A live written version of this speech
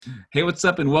Hey, what's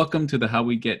up, and welcome to the How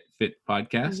We Get Fit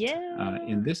podcast. Yeah.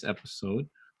 In this episode,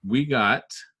 we got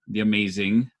the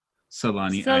amazing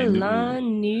Salani Ainuu.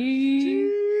 Solani.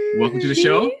 Welcome to the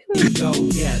show. Go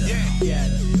get her.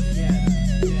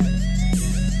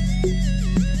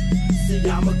 See,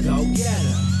 I'm a go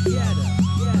getter.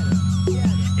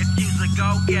 If you's a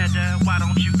go-getter, why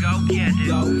don't you go get it?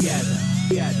 Go get her.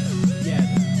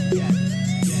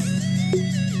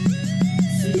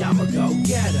 See, I'm a go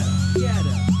getter.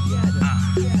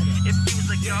 If you's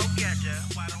a go-getter,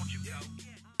 why don't you go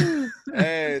get it?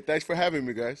 Hey, thanks for having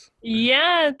me, guys.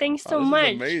 Yeah, thanks so this much.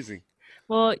 is amazing.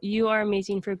 Well, you are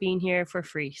amazing for being here for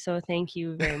free. So thank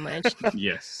you very much.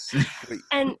 Yes. Wait,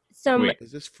 And some Wait.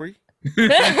 is this free? we'll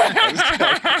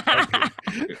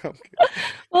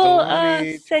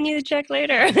Solani. send you the check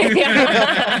later.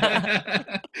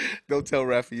 Don't tell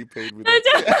Rafi you paid me.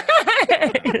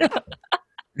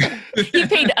 He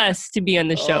paid us to be on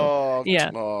the show. Oh,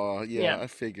 Yeah. Oh, yeah, Yeah. I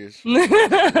figures. No,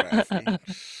 Rafi.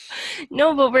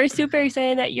 but we're super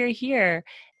excited that you're here.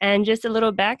 And just a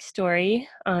little backstory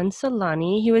on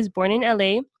Solani. He was born in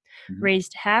LA,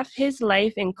 raised half his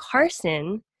life in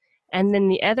Carson, and then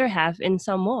the other half in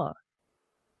Samoa.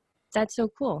 That's so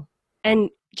cool. And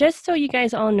just so you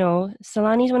guys all know,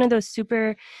 Solani's one of those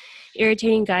super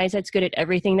irritating guys that's good at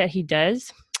everything that he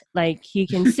does. Like he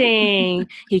can sing,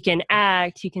 he can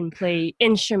act, he can play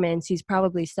instruments. He's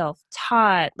probably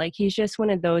self-taught. Like he's just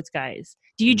one of those guys.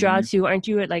 Do you draw too? Aren't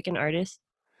you like an artist?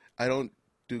 I don't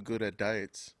do good at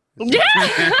diets. Does Yeah.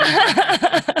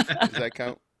 that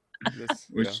count?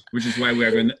 Which is why we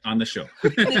are on the show.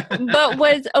 But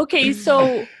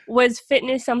so was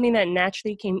fitness something that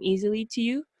naturally came easily to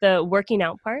you? The working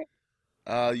out part?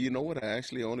 You know what? I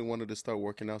actually only wanted to start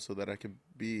working out so that I could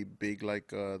be big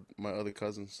like my other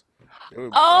cousins. I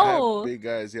Oh. have big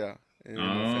guys, yeah. In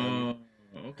my family.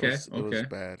 Oh, okay, It was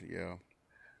bad, yeah.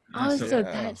 Oh, so, so yeah.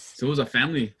 that's so it was a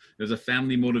family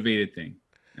motivated thing.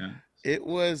 Yeah. It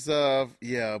was,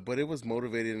 yeah, but it was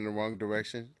motivated in the wrong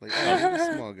direction. Like, oh, you're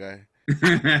a small guy.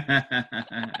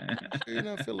 You're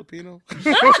not Filipino.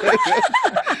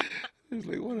 It's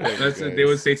like, whatever, That's what guys. they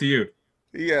would say to you.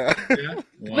 Yeah. Yeah.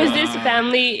 Was this Wow.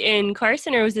 family in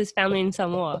Carson or was this family in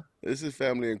Samoa? This is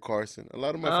family in Carson. A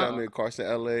lot of my family in Carson,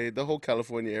 LA, the whole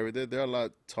California area, they're a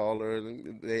lot taller.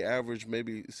 They average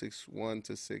maybe 6'1"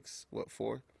 to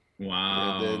 4.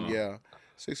 Wow. And then, yeah.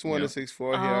 6'1" Yeah. to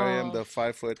 6'4", here I am, the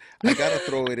 5 foot. I gotta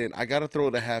throw it in. I gotta throw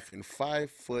the half in.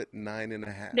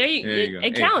 5'9.5". There you There you go.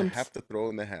 it Hey, I counts. have to throw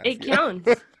in the half. It yeah. counts.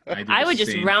 do I the would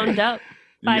just same round thing. up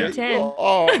Yeah.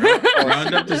 5'10".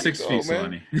 Round up to 6 feet, Go,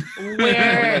 man. Solani.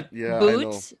 Wear Yeah,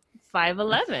 boots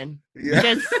 5'11". Yeah.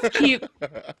 Just keep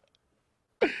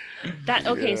that.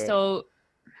 Okay, Yeah. so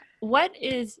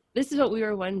this is what we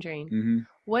were wondering. Hmm.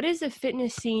 What is the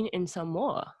fitness scene in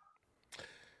Samoa?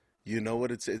 You know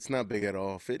what? It's not big at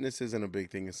all. Fitness isn't a big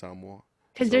thing in Samoa.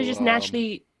 Because they're So, just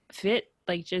naturally fit,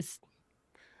 like just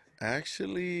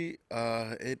Actually,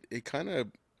 it kind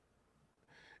of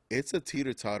it's a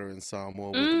teeter-totter in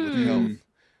Samoa with health.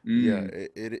 Yeah,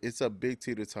 it's a big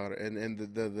teeter-totter, and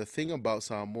the thing about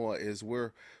Samoa is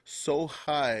we're so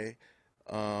high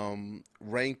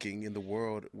ranking in the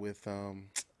world with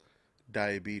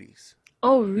diabetes.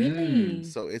 oh really?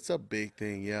 So it's a big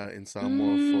thing, yeah, in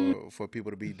Samoa for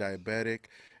people to be diabetic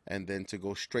and then to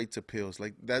go straight to pills.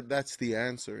 Like that's the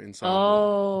answer in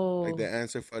Samoa. Like Oh, the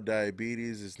answer for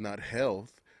diabetes is not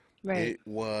health. right. It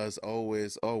was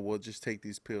always, oh, well, just take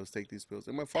these pills, take these pills.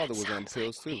 And my father was on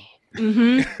pills too.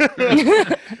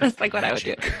 Mm-hmm. That's like what I would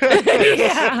do.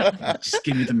 Yeah. Just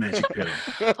give me the magic pill.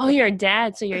 Oh, your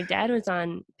dad. So your dad was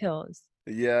on pills.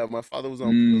 Yeah, my father was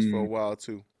on pills for a while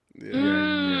too.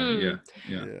 Yeah, Yeah.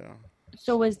 yeah.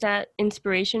 So was that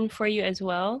inspiration for you as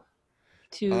well?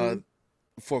 Uh, To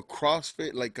for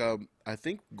CrossFit, like I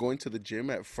think going to the gym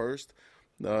at first,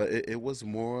 it was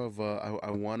more of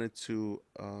I wanted to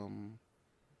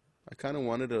I kind of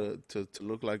wanted to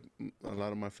look like a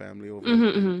lot of my family over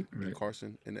in Right.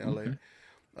 Carson in LA.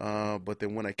 Okay. But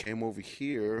then when I came over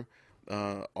here,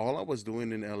 all I was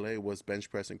doing in LA was bench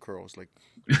press and curls. Like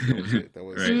that was it. That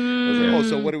was. Right. I was like, oh,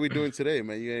 so what are we doing today,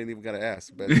 man? You ain't even gotta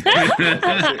ask. Bench press and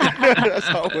curls. That's it. That's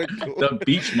how we're doing. The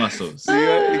beach muscles.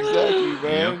 Yeah, exactly,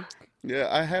 man. Yep. Yeah,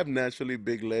 I have naturally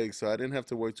big legs, so I didn't have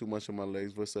to work too much on my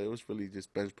legs. But so it was really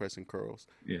just bench press and curls.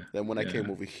 Yeah. Then when I Yeah.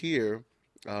 came over here,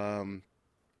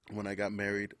 when I got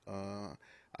married,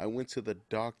 I went to the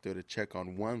doctor to check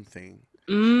on one thing,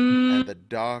 and the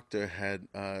doctor had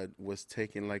was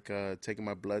taking taking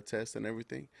my blood test and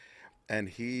everything, and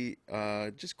he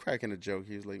just cracking a joke.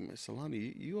 He was like, "Miss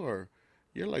Solani,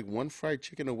 you're like one fried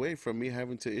chicken away from me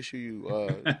having to issue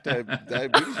you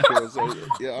diabetes pills. So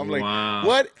yeah, I'm like, Wow.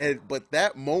 what? But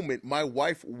that moment, my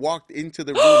wife walked into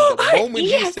the room. The moment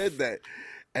he Yes. said that,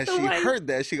 and The she wife. heard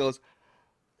that, she goes,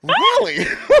 "Really?"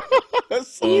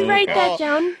 So, Can you write Okay. that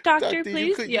down, doctor, doctor,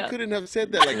 please? you Yeah. couldn't have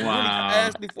said that like really Wow.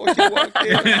 fast before she walked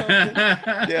in or something.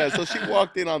 Yeah, so she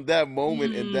walked in on that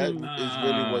moment, and that Mm. is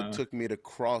really what Ah. took me to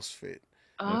CrossFit.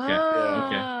 Okay.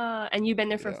 Okay. Ah, and you've been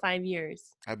there for Yeah, 5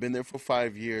 years. I've been there for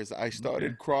 5 years. I Okay.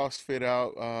 started CrossFit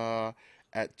out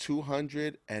at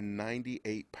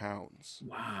 298 pounds.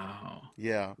 Wow.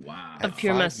 Yeah, Wow. at Of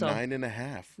pure muscle.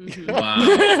 5'9.5". Mhm. Wow.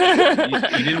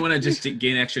 You didn't want to just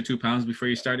gain extra 2 pounds before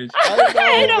you started? I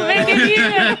I know, don't make it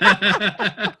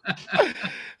man. either.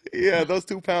 Yeah, those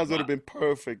 2 pounds would Wow. have been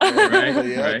perfect, man. Right, But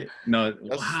yeah, right. No,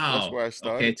 that's wow. where I Okay,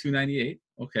 started. 298.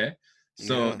 Okay.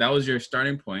 So Yeah, that was your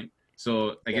starting point.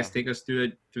 So I yeah. guess take us through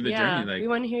the journey. Yeah, we Like,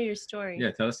 want to hear your story.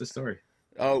 yeah, tell us the story.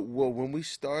 Well, when we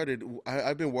started,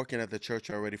 I've been working at the church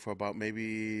already for about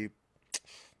maybe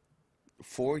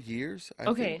 4 years, I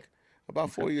Okay. think. About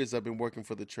Okay. 4 years I've been working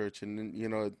for the church, and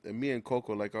then, me and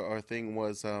Coco, like our thing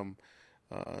was, do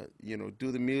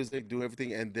the music, do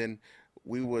everything, and then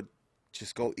we would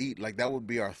just go eat. Like that would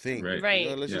be our thing. Right.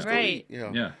 Right. Let's Yeah. just go Right. eat.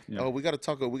 Yeah. Yeah. Yeah. Oh, we gotta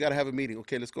talk. We gotta have a meeting.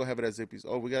 Okay, let's go have it at Zippy's.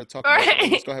 Oh, we gotta talk about it. Oh,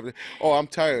 let's Right. go have it. Oh, I'm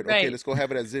tired. Okay, Right. let's go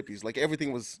have it at Zippy's. Like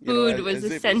everything was, Food at was the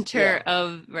Zippy's. center Yeah,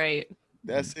 of right.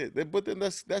 that's it. But then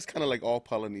that's kind of like all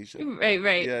Polynesia. Right,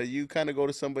 right. Yeah, you kind of go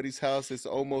to somebody's house. It's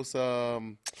almost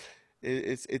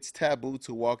it's taboo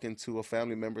to walk into a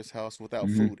family member's house without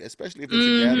Mhm. food, especially if it's a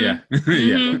Mhm. gathering.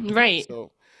 Yeah. Yeah. Mhm. Right.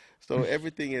 So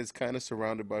everything is kind of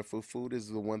surrounded by food. Food is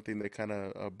the one thing that kind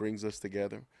of brings us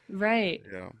together. Right.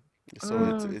 Yeah. So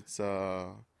Oh. it's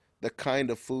the kind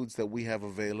of foods that we have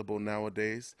available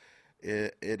nowadays.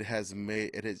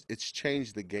 It's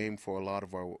changed the game for a lot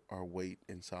of our weight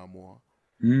in Samoa.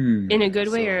 Mm. In a Yeah. good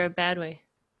way or So a bad way?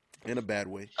 in a bad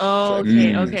way. Oh, So okay,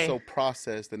 everything being okay. so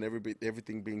processed and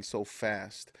everything being so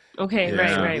fast. Okay, Yeah. right,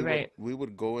 So Yeah. right, we right.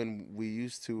 would go and we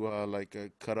used to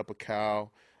cut up a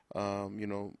cow,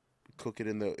 cook it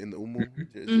in the umu or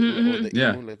Mhm, the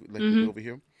Yeah. imu like we mhm, do mhm, over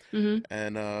here, mhm.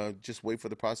 and just wait for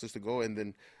the process to go, and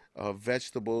then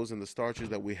vegetables and the starches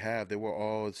that we have, they were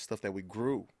all stuff that we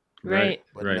grew. Right. Right,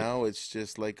 But Right. now it's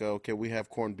just like okay, we have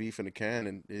corned beef in a can,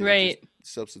 and it just right.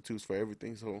 substitutes for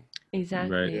everything. So Right.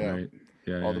 Exactly. yeah, Right.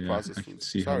 Yeah. all Yeah. the Yeah. processed I can foods.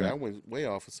 see how Sorry, I that. went way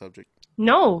off the subject.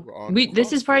 No, We're on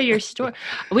this is part of your CrossFit.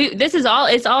 story. This is all,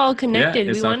 it's all Yeah. connected.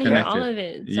 We It's all want to hear all connected. of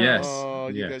it. Yes. So, Oh,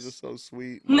 you guys are Yes. so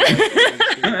sweet. My wife is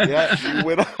so sweet. Yeah, you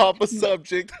went off a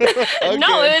subject no, again.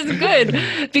 it was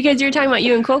good because you're talking about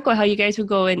you and Coco, how you guys would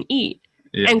go and eat.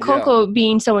 Yeah. And Yeah, Coco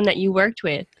being someone that you worked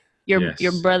with, your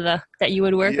Yes. brother that you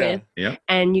would work yeah, with, Yep.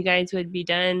 and you guys would be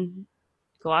done,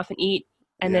 go off and eat,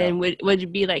 and yeah. then would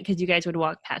it be like, because you guys would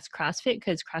walk past CrossFit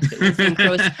because CrossFit was in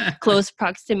close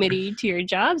proximity to your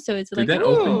job, so it's Did like, that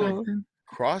open back ooh, then?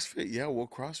 CrossFit, yeah. Well,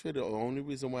 CrossFit, the only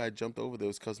reason why I jumped over there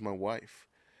was because my wife.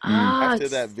 Mm. After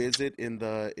that it's visit in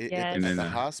the yes, And at then, the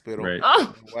hospital, right.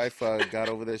 oh my wife got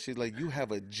over there. She's like, "You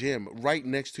have a gym right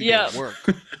next to your yeah, work.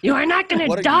 you are not gonna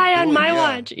What are you die on doing?" my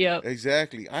Yeah, watch. Yep,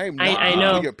 exactly. I am I not paying for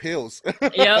know. your pills.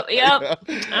 Yep, Yeah,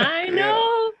 I yeah.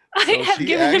 know. I So have she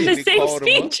given him the actually same called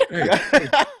him up. speech. Hey.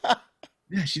 Yeah.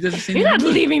 Yeah. She does the same You're thing not to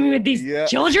me. leaving me with these Yeah.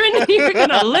 children. You're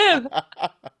gonna live.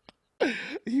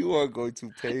 You are going to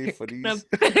pay for Gonna these.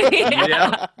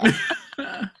 yeah.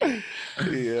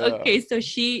 Yeah. Okay, so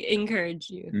she encouraged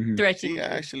you, Mhm. threatened She you.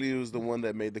 actually was the one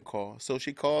that made the call. So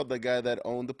she called the guy that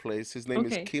owned the place. His name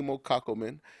is Okay. Kimo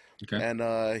Kakoman. Okay.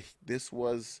 And this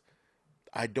was,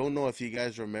 I don't know if you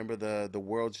guys remember the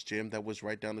World's Gym that was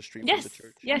right down the street from the Yes,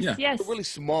 church. yes, Yeah. yes. A really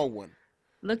small one.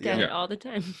 Looked Yeah. at it Yeah. all the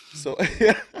time. So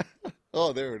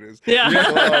oh, there it is.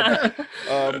 Yeah.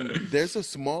 So there's a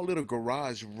small little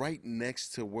garage right next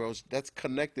to World's that's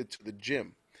connected to the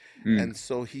gym. Mm. And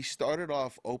so he started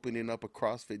off opening up a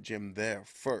CrossFit gym there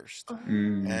first.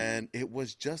 Mm. And it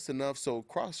was just enough. So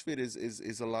CrossFit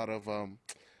is a lot of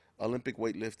Olympic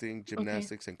weightlifting,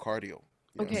 gymnastics, and cardio.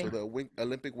 Yeah, Okay. so the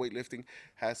Olympic weightlifting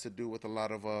has to do with a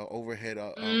lot of overhead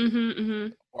Mm-hmm.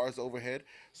 bars overhead.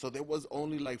 So there was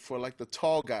only for the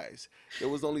tall guys, there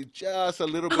was only just a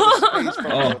little bit of space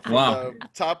from, Oh, from wow. the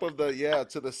top of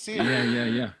to the ceiling.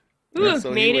 Yeah. And Ooh,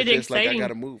 so he made was it just like, I exciting.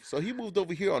 gotta move. So he moved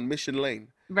over here on Mission Lane.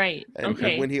 Right. And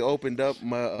Okay. when he opened up,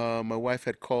 my wife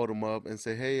had called him up and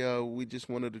said, "Hey, we just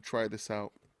wanted to try this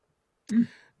out." Mm.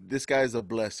 This guy's a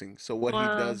blessing. So what he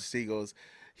Wow. does, he goes,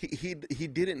 he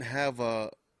didn't have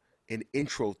an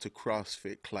intro to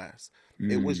CrossFit class.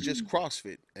 It was Mm. just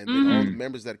CrossFit, and then all the Mm-hmm.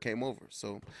 members that came over.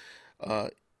 So uh,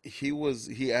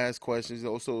 he asked questions.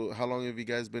 Also, how long have you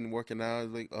guys been working out?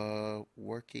 Like,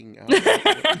 working out.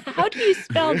 What? How do you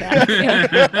spell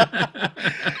that?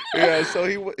 Yeah, so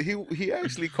he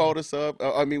actually called us up.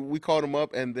 I mean, we called him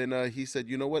up, and then he said,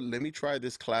 "You know what? Let me try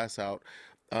this class out.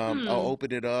 I'll Hmm.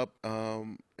 open it up,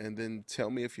 and then tell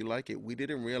me if you like it." We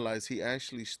didn't realize he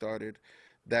actually started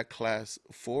that class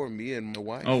for me and my Oh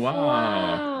wife. wow.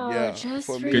 Wow, Yeah, for just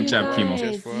for me Good you and my job, wife, Kimo. just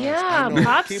guys. for us. I Yeah, know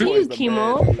props to Kimo you, is the man,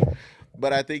 Kimo. dude.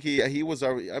 But I think he was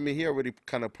already. I mean, he already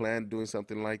kind of planned doing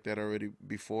something like that already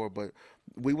before. But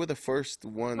we were the first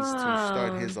ones to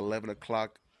start Wow. his 11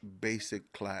 o'clock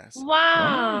basic class, and it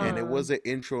Wow. Wow. was an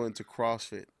intro into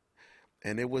CrossFit,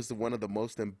 and it was one of the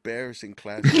most embarrassing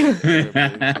classes I've ever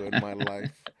been to in my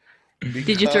life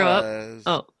Did you throw up? because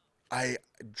Oh, I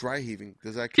dry heaving.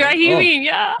 Does that dry count? Oh. heaving.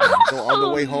 Yeah. So on the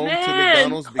Oh way home to man.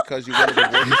 McDonald's because you wanted to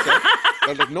warm yourself. I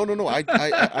was like, no, no, no. I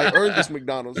earned this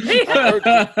McDonald's. I earned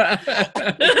it.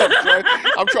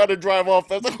 I'm trying to drive off.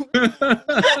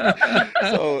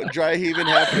 So dry heaving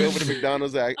halfway over to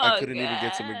McDonald's. I Oh couldn't even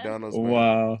get to god. McDonald's, man.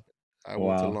 Wow. I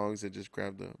went to Wow. Long's and just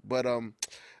grabbed the. But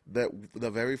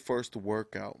the very first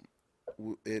workout,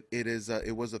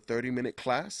 it was a 30-minute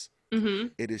class. Mm-hmm.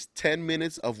 It is 10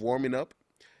 minutes of warming up.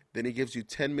 Then he gives you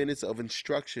 10 minutes of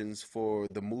instructions for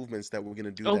the movements that we're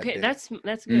gonna do that Okay, day. that's good.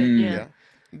 Mm. Yeah. Yeah.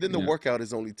 And then the Yeah. workout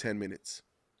is only 10 minutes.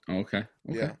 Okay. Okay.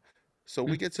 Yeah. So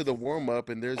Yeah. we get to the warm up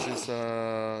and there's this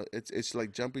it's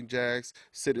like jumping jacks,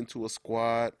 sit into a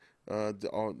squat,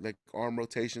 like arm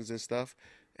rotations and stuff.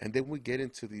 And then we get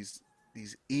into these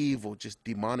evil, just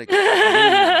demonic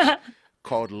moves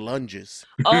called lunges.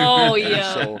 Oh And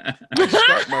yeah. so I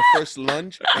start my first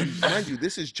lunge, and mind you,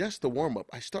 this is just the warm up.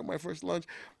 I start my first lunge,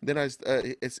 then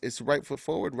it's right foot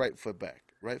forward, right foot back,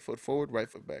 right foot forward, right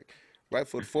foot back, right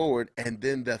foot forward, and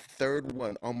then the third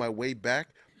one on my way back,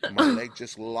 my leg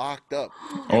just locked up,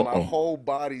 and my Uh-oh. whole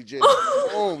body just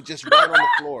boom, just right on the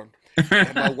floor.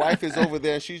 And my wife is over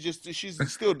there. She's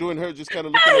still doing her, just kind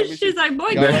of looking at me. She's like, boy,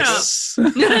 "You all get right, up.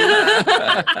 bro?"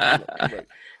 I'm like,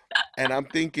 and I'm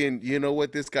thinking, you know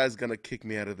what? This guy's gonna kick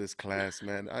me out of this class,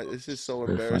 man. It's just so So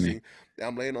funny. embarrassing.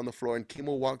 I'm laying on the floor, and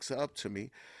Kimo walks up to me,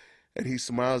 and he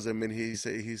smiles at me, and he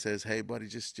says, "Hey, buddy,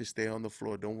 just stay on the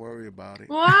floor. Don't worry about it.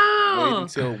 Wow.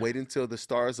 Wait until the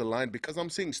stars align because I'm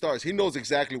seeing stars." He knows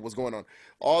exactly what's going on.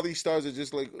 All these stars are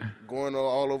just like going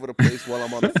all over the place while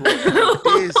I'm on the floor, and I'm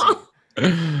dizzy.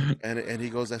 And he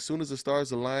goes, "As soon as the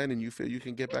stars align and you feel you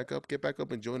can get back up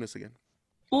and join us again."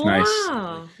 Nice. I was like,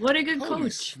 Wow. What a good "Holy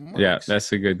coach. Yeah, smokes!"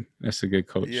 that's a good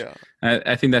coach. Yeah.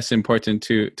 I think that's important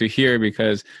to hear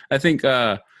because I think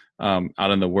out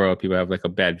in the world people have like a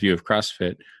bad view of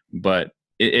CrossFit, but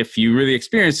if you really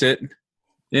experience it,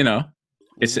 you know,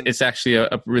 Mhm. it's actually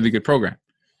a really good program,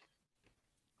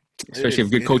 It especially is.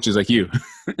 with good It is. coaches like you.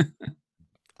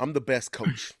 I'm the best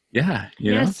coach. Yeah,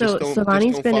 you Yeah, know. so Just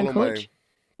Savani's don't been a follow my coach.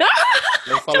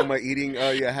 don't follow my eating Do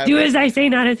habits. as I say,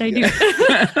 not as I do.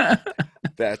 Yeah,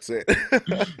 that's it.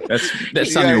 that's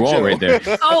on G.I. your wall Joe. right there.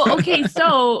 Oh, okay.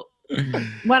 So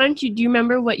why don't you do you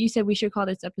remember what you said we should call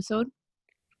this episode?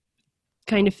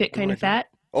 Kind of fit, Oh, kind I of don't. fat.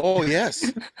 Oh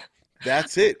yes,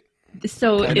 that's it.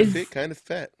 So Kind of is fit, kind of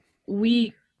fat.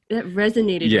 that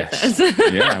resonated with Yes.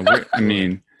 us. Yeah. I Good.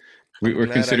 mean, I'm we're glad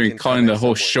I considering can calling the connect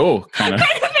whole someone. show kind of that.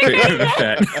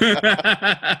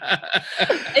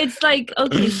 It's like,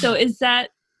 okay, so is that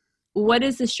what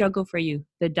is the struggle for you?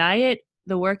 The diet,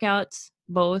 the workouts,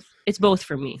 both? It's both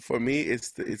for me. For me,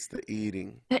 it's the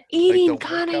eating. The Like eating, the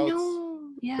God, I workouts. know.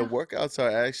 The Yeah. workouts are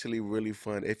actually really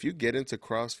fun. If you get into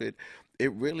CrossFit,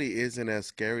 it really isn't as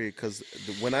scary because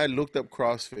when I looked up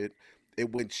CrossFit,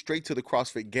 it went straight to the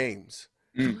CrossFit Games.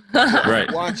 Mm, So I'm right.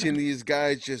 watching these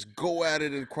guys just go at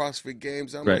it in CrossFit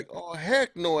Games. I'm Right. like, oh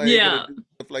heck no, I ain't Yeah. gonna do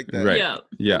stuff like that. Right. Yeah.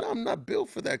 Yeah. And I'm not built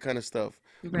for that kind of stuff.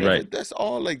 Right. Right. That's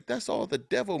all the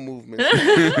devil movements.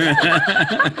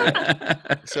 Yeah.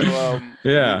 So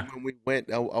Yeah. when we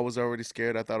went, I was already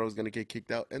scared. I thought I was gonna get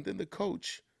kicked out. And then the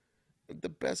coach, the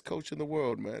best coach in the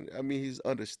world, man. I mean, he's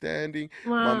understanding.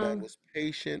 My man Wow. was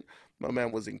patient. My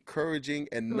man was encouraging,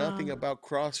 and nothing Wow. about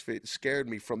CrossFit scared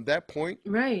me. From that point,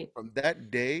 Right. from that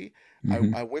day,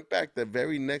 Mhm. I went back the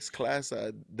very next class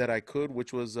that I could,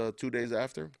 which was 2 days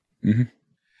after, Mhm.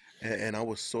 and I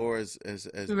was sore as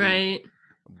dude. Right.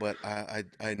 But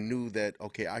I knew that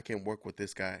okay, I can work with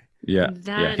this guy. Yeah.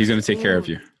 Yeah. He's That's gonna take care of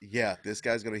cool. you. Yeah, this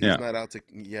guy's gonna. Yeah.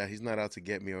 He's not out to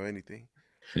get me or anything.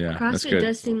 Yeah. That's CrossFit good.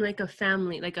 does seem like a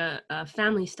family, like a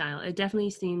family style. It definitely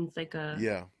seems like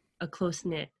Yeah, a close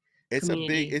knit it's a big.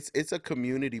 community. It's a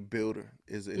community builder.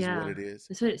 Is what Yeah. it is.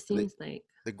 That's what it The, seems like.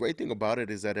 the great thing about it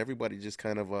is that everybody just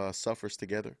kind of suffers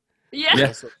together. Yeah.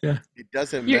 Yeah. So Yeah. it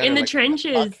doesn't You're matter. in the Like when the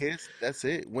clock trenches. hits, that's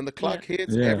it. When the clock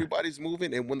hits, Yeah. everybody's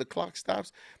moving, and when the clock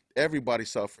stops, everybody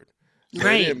suffered. So it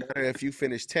Right. didn't matter if you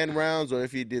finished 10 rounds or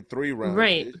if you did 3 rounds.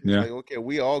 Right. It's just Yeah. like, okay,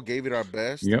 we all gave it our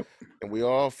best, Yep. and we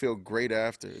all feel great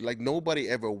after. Like nobody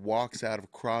ever walks out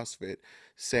of CrossFit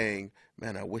saying,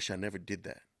 "Man, I wish I never did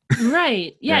that."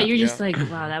 Right. Yeah, Yeah. you're just Yeah. like,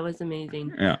 wow, that was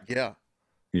amazing. Yeah. Yeah.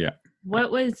 Yeah.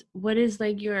 What is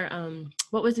like your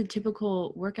what was a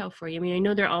typical workout for you? I mean, I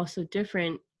know they're all so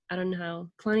different. I don't know how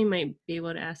Kalani might be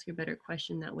able to ask a better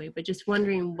question that way, but just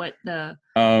wondering what the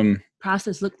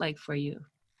process looked like for you.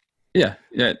 Yeah.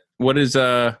 Yeah. What does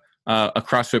a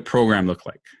CrossFit program look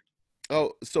like?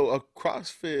 Oh, so a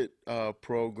CrossFit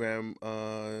program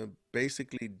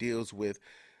basically deals with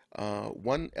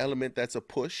one element that's a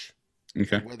push.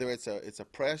 Okay. Whether it's a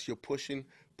press, you're pushing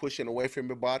away from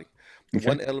your body. Okay.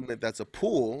 One element that's a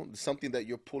pull, something that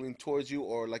you're pulling towards you,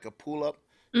 or like a pull up,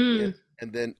 Mm.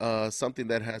 and then something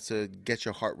that has to get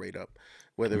your heart rate up,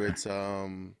 whether Okay. it's a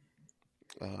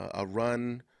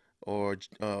run or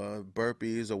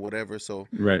burpees or whatever. So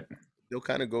Right. they'll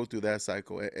kind of go through that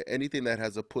cycle. Anything that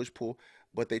has a push pull,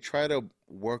 but they try to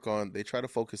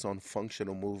focus on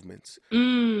functional movements.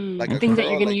 Like a Things that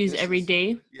you're curl, gonna like use this every is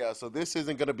day. yeah. So this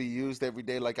isn't gonna be used every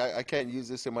day. Like I can't use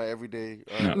this in my everyday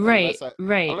No. Right.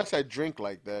 Right. unless I drink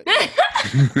like that.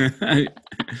 You know.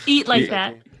 Eat like You-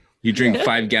 that. You drink Yeah.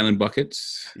 5-gallon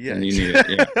buckets. Yeah. And you need it.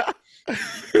 Yeah.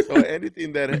 So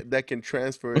anything that can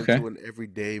transfer Okay. into an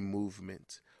everyday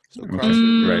movement. So Okay.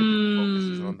 CrossFit Right.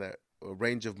 focuses Mm. on that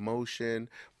range of motion.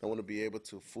 I want to be able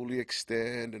to fully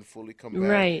extend and fully come back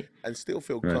Right. and still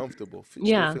feel Right. comfortable,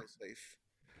 Yeah. still feel safe.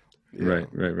 You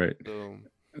Right. know. Right.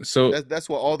 So So that's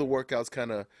why all the workouts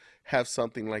kind of have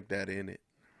something like that in it.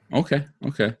 okay.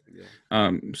 Okay. Yeah.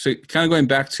 So kind of going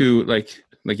back to like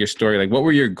your story, like what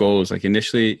were your goals? Like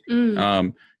initially,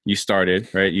 Mm. you started,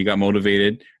 right? You got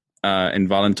motivated and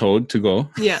voluntold to go.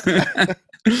 Yeah.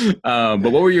 But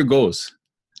what were your goals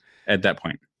at that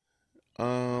point?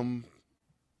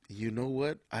 You know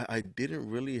what? I didn't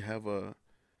really have a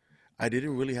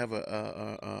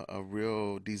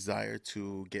real desire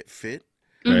to get fit.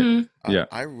 Right. Mhm. Yeah.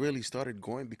 I really started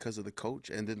going because of the coach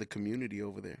and then the community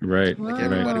over there. Right. Like Right.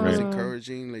 everybody was Right.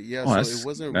 encouraging, like yeah. Oh, So that's it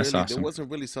wasn't that's really awesome. there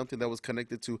wasn't really something that was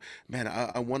connected to, man.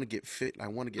 I want to get fit. I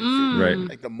want to get Mm. fit. Right.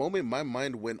 Like the moment my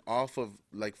mind went off of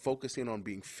like focusing on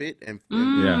being fit and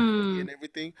Yeah. Mm. and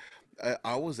everything,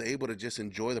 I was able to just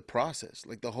enjoy the process,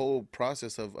 like the whole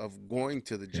process of going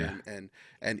to the Yeah. gym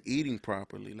and eating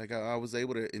properly. Like I was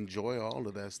able to enjoy all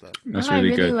of that stuff. That's Oh, I really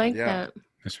really good. like Yeah. that.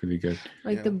 That's really good.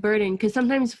 Like Yeah. the burden, because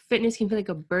sometimes fitness can feel like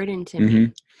a burden to me.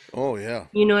 Mhm. Oh yeah.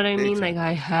 You know what I Big mean? time. Like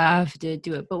I have to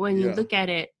do it. But when you Yeah. look at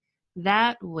it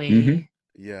that way, Mhm.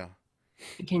 Yeah.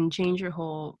 it can change your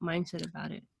whole mindset about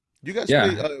it. You guys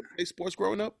Yeah. play sports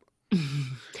growing up?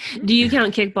 Do you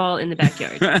count kickball in the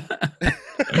backyard?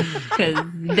 Because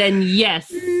then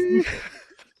yes.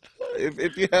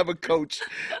 If you have a coach,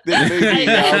 then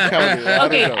maybe I'll count it. I don't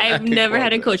Okay, know. I've never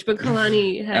had a Kickball, coach, but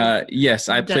Kalani has Yes,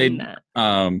 I done played.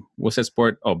 that. What's that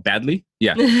sport? Oh, badly.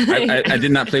 Yeah, I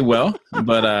did not play well,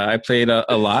 but I played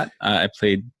a lot. I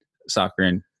played soccer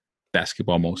and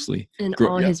basketball mostly. And Grew-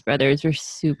 all Yeah. his brothers were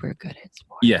super good at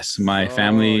sports. Yes, my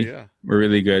family Oh, yeah. were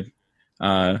really good,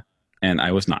 and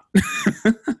I was not.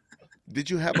 Did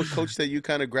you have a coach that you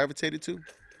kind of gravitated to?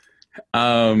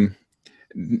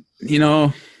 You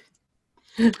know,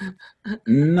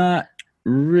 not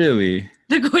really.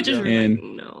 The coaches were And- like,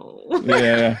 no.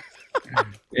 Yeah.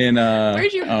 And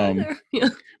Where's your brother? Yeah.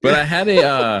 but I had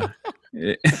a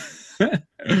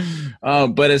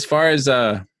but as far as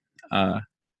I've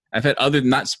had other,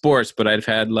 not sports, but I've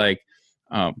had like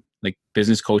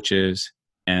business coaches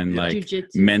and Yeah. like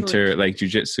Jiu-jitsu mentor, coach. like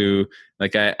jujitsu.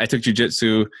 Like I took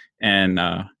jujitsu, and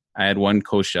I had one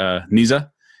coach, Niza,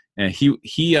 and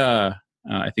he I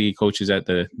think he coaches at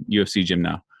the UFC gym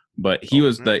now. But he Oh,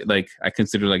 was nice. like I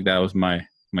consider like that was my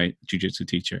jujitsu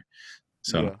teacher.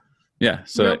 So yeah,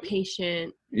 so real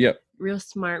patient, yep. real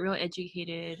smart, real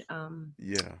educated,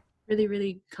 Yeah. really,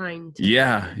 really kind.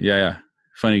 Yeah.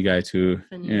 Funny guy too,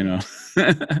 Funny you know.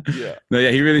 Yeah. No, yeah,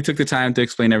 he really took the time to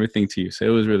explain everything to you, so it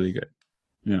was really good.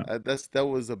 That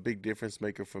was a big difference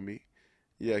maker for me.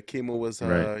 Yeah, Kimo was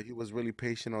Right. he was really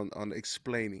patient on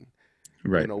explaining,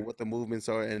 Right. you know, what the movements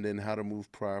are and then how to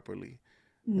move properly.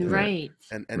 Right.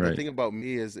 And Right. the thing about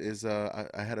me is I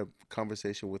had a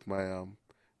conversation with my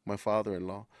my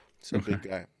father-in-law. He's a Okay. big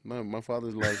guy. My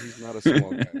father's like he's not a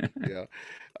small guy. Yeah.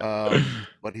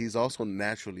 But he's also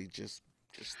naturally just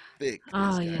thick.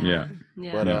 Oh this guy. yeah. Yeah.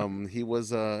 Yeah. But Yeah. he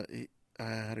was I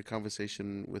had a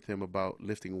conversation with him about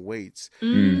lifting weights,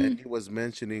 Mm. and he was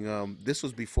mentioning this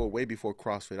was way before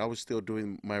CrossFit. I was still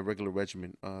doing my regular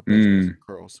regimen, bench press Mm. and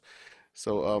curls.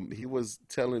 So he was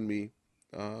telling me,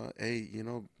 hey,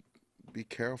 be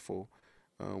careful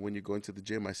when you go into the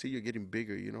gym. I see you're getting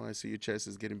bigger. I see your chest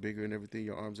is getting bigger and everything.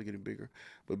 Your arms are getting bigger,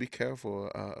 but be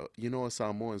careful. As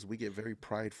Samoans, we get very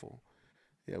prideful.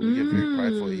 Yeah, we get very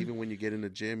prideful. Mm. Even when you get in the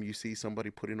gym, you see somebody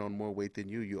putting on more weight than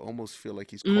you. You almost feel like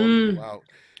he's calling you Mm. out,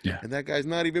 Yeah. and that guy's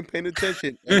not even paying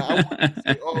attention. And I want to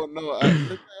say, "Oh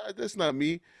no, that's not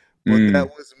me," but that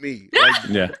Mm. was me. Like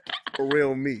Yeah. for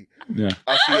real, me. Yeah.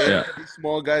 I see any Yeah. of these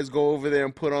small guys go over there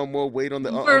and put on more weight on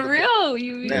For the bench. real,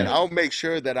 you Man, Yeah. I'll make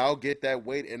sure that I'll get that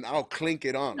weight and I'll clink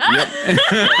it on.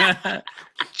 Yep.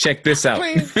 Check this out.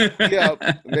 Clink. Yeah,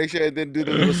 make sure I didn't do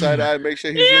the little side eye. Make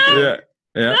sure he's looking Yeah. at me.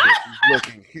 Yeah.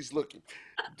 Okay, he's looking.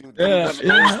 Do Yeah. one of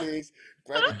Yeah. those things.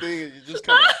 Grab the thing and you just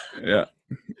kind of. Yeah.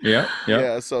 Yeah. Yeah.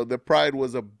 Yeah. So the pride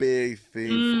was a big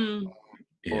thing Mm.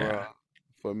 for Yeah.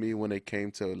 for me when it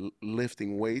came to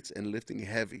lifting weights and lifting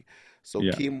heavy. So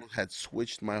Yeah. chemo had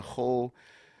switched my whole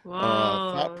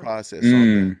thought Wow. process on that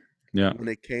Mm. Yeah. when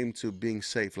it came to being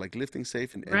safe, like lifting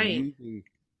safe and Right. using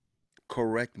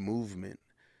correct movement.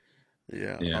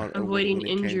 Yeah, Yeah. Avoiding when it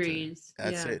came to injuries.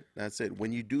 that's Yeah. it. That's it.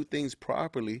 When you do things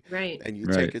properly Right. and you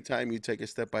Right. take your time, you take it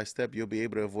step by step, you'll be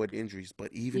able to avoid injuries.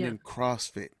 But even Yeah. in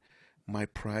CrossFit, my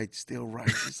pride still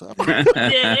rises up.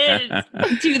 It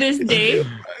is. To this It day. still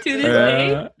To rises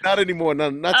this up. day. Not anymore.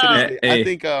 Not to Oh. this day. I Hey.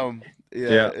 think yeah,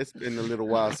 Yeah. it's been a little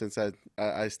while since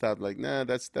I stopped. Like, nah,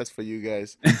 that's for you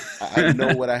guys. I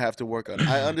know what I have to work on.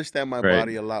 I understand my Right.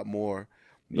 body a lot more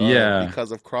Yeah.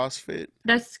 because of CrossFit.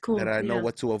 That's cool. That I know Yeah.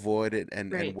 what to avoid it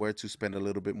and Right. where to spend a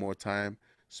little bit more time,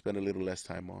 spend a little less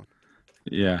time on.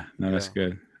 Yeah. No, that's Yeah.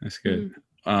 good. That's good.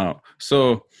 Mm.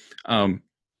 So,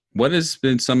 what has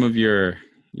been some of your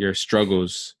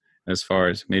struggles as far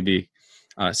as maybe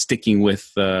sticking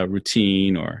with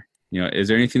routine, or is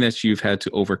there anything that you've had to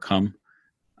overcome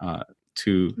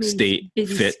to Maybe stay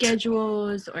busy fit?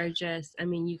 schedules, or just, I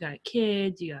mean, you got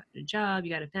kids, you got a job, you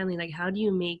got a family. Like, how do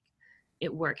you make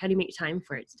it work? How do you make time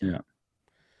for it still? Yeah.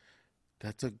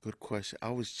 That's a good question. I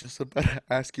was just about to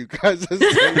ask you guys the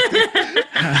same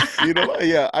thing.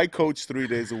 Yeah, I coach 3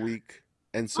 days a week,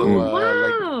 and so Oh,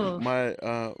 like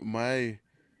wow. my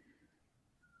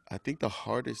I think the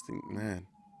hardest thing, man,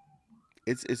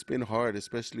 it's been hard,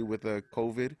 especially with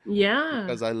COVID, Yeah.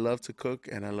 because I love to cook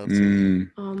and I love to eat.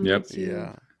 Mm. Oh, me Yep. too.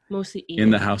 Yeah. Mostly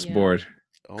In the eating. house Yeah. board,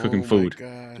 cooking Oh my food.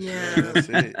 gosh. Yeah. Yeah, that's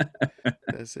it.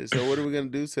 That's it. So what are we gonna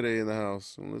do today in the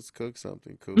house? Well, let's cook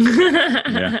something. Cook something.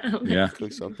 Yeah. Yeah.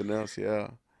 Cook something else. Yeah.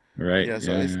 Right. Yeah.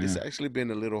 So Yeah. it's Yeah. actually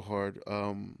been a little hard.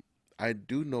 I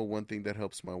do know one thing that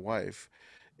helps my wife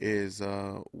is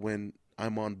when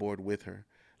I'm on board with her.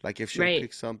 Like if she'll Right.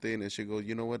 pick something and she'll go,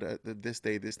 you know what, this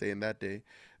day, and that day,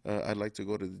 I'd like to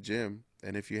go to the gym.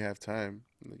 And if you have time,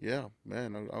 I'm like, yeah,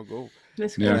 man, I'll go.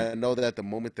 That's And cool. Yeah. I know that the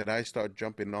moment that I start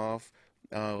jumping off,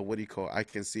 what do you call? I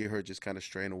can see her just kind of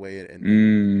straying away and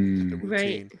the Mm. Right.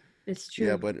 routine. It's Yeah,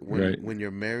 true. but Right. when you're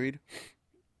married,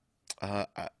 uh,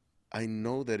 I I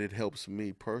know that it helps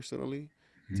me personally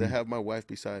to Mhm. have my wife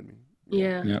beside me.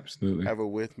 Yeah. Yeah. Absolutely. Have her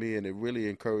with me, and it really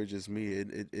encourages me.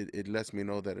 It lets me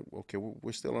know that okay,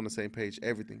 we're still on the same page.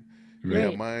 Everything, yeah,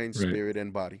 Right. mind, Right. spirit,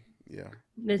 and body. Yeah,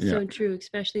 That's Yeah. so true,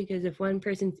 especially because if one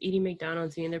person's eating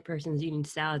McDonald's and the other person's eating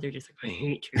salad, they're just like, I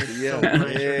hate you so yeah, much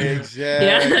right now. Yeah.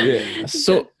 exactly. Yeah.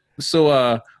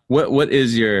 So what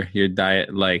is your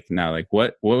diet like now? Like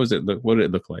what was it look? What did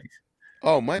it look like?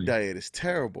 Oh, my Like, diet is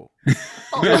terrible.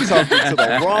 You're talking to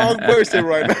the wrong person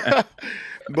right now.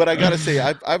 But I gotta say,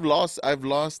 I've lost.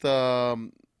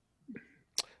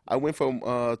 I went from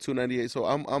 298, so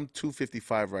I'm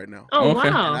 255 right now. Oh, Okay.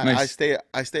 And wow. I Nice.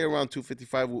 stay around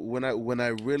 255 when I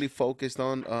really focused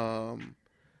on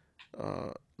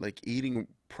like eating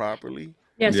properly.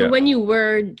 Yeah. So Yeah. when you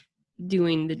were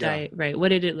doing the Yeah. diet, right, what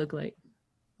did it look like?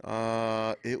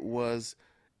 It was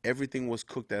everything was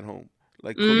cooked at home.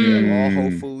 Like cook all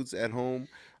whole Mm. foods at home.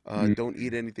 Mm. Don't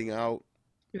eat anything out.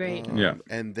 Right. Yeah.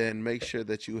 And then make sure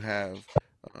that you have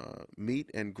meat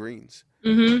and greens.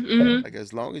 Mm-hmm. Mm-hmm. Like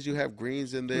as long as you have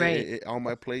greens in there Right. on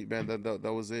my plate, man,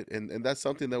 that was it. And that's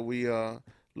something that we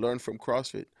learned from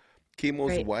CrossFit. Chemo's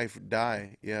Right. wife,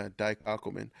 Di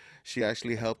Kockelman, she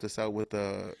actually helped us out with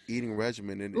the eating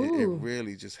regimen, and it Ooh.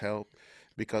 really just helped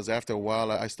because after a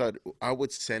while, I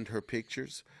would send her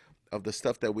pictures of the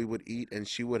stuff that we would eat, and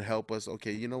she would help us.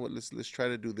 Okay, you know what? Let's try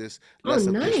to do this Oh, less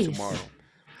of this nice. tomorrow.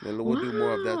 And we'll do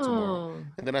more of that tomorrow. Wow.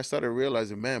 And then I started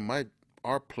realizing, man,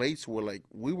 our plates were like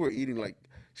we were eating like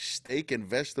steak and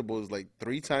vegetables like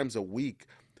 3 times a week.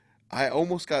 I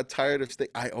almost got tired of steak.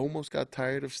 Almost.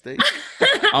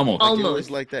 Like, it was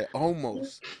like that.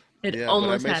 Almost. It Yeah, but I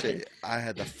almost mentioned happened. I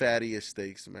had the fattiest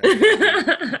steaks, man.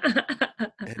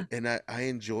 And I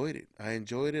enjoyed it. I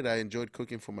enjoyed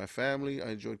cooking for my family. I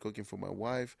enjoyed cooking for my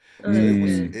wife. Oh, So that's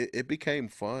Mm. good. it became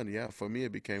fun. Yeah, for me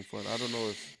it became fun. I don't know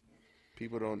if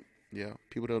people don't. Yeah,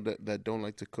 people don't that don't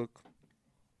like to cook.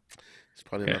 It's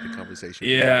probably Yeah. another conversation.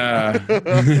 Yeah.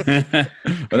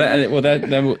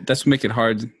 That's makes it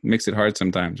hard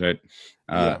sometimes, right?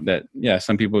 Yeah.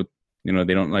 Some people, they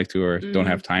don't like to or don't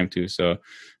have time to. So,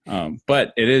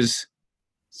 but it is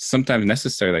sometimes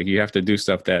necessary. Like you have to do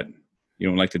stuff that you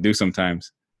don't like to do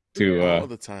sometimes All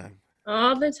the time.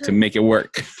 All the time. to make it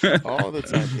work. All the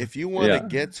time. If you want to Yeah.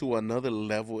 get to another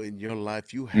level in your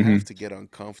life, you Mhm. have to get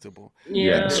uncomfortable.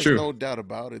 Yeah. It's There's true. no doubt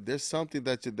about it. There's something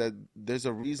that there's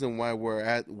a reason why we're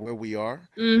at where we are,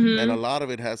 Mm-hmm. and a lot of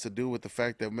it has to do with the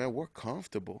fact that, man, we're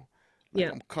comfortable. Like,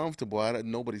 Yeah. I'm comfortable.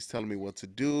 Nobody's telling me what to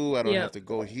do. I don't Yeah. have to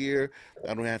go here.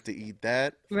 I don't have to eat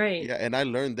that. Right. Yeah, and I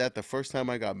learned that the first time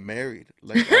I got married.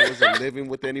 Like, I wasn't living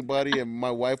with anybody, and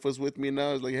my wife was with me now.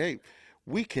 I was like, hey,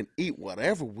 we can eat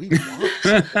whatever we want.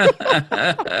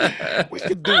 We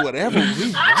can do whatever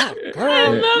we want,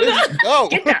 girl. love Let's go.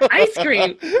 Get that ice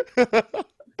cream.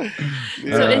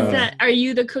 So Yeah. are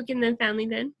you the cook in the family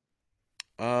then?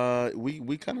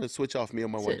 We kind of switch off. Me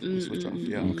and my wife, we switch off.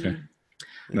 Yeah. Okay.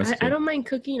 That's I cool. don't mind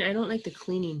cooking. I don't like the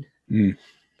cleaning.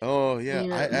 Oh yeah,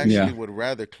 Yeah. I actually Yeah. would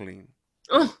rather clean.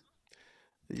 Oh,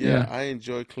 Yeah, Yeah. I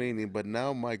enjoy cleaning, but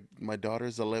now my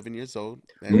daughter's 11 years old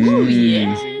and ooh, she's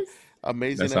yes.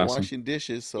 amazing That's at awesome. washing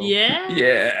dishes. So Yeah.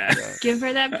 Yeah. yeah, Give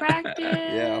her that practice.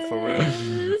 yeah, for real,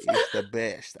 it's the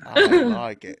best. I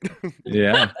like it.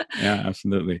 Yeah. Yeah.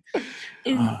 Absolutely. Is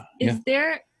Yeah. is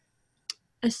there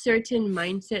a certain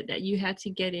mindset that you had to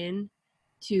get in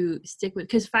to stick with?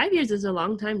 Because 5 years is a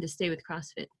long time to stay with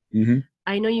CrossFit. hmm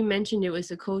I know you mentioned it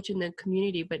was a coach in the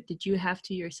community, but did you have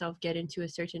to yourself get into a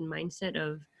certain mindset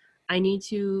of, I need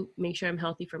to make sure I'm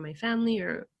healthy for my family,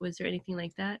 or was there anything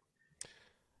like that?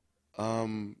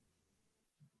 Um,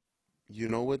 you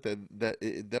know what?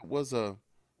 That was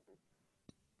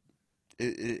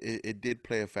it did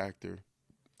play a factor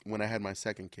when I had my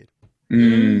second kid.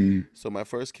 Mm. So my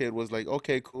first kid was like,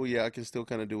 okay, cool, yeah, I can still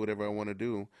kind of do whatever I want to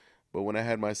do. But when I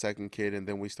had my second kid, and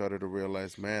then we started to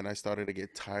realize, man, I started to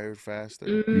get tired faster.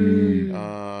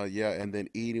 Yeah, and then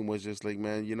eating was just like,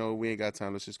 man, we ain't got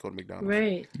time. Let's just go to McDonald's.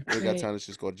 Right. We ain't got Right. time. Let's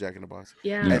just go to Jack in the Box.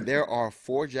 Yeah. And there are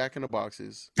 4 Jack in the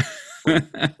Boxes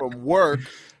from work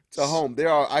to home.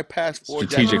 I passed 4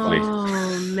 Jack in the Strategically. Boxes.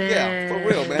 Oh man. Yeah, for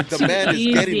real, man. The Too man is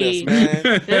getting easy. us,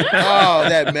 man. Oh,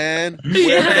 that man.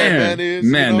 Whoever that man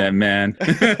is. That man.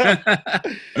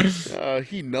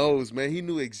 He knows, man. He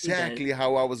knew exactly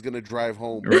how I was gonna drive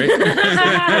home. Right?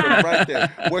 Right there.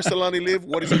 Where Solani live?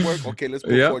 What does he work? Okay, let's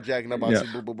put Yep. 4 Jack in the Boxes.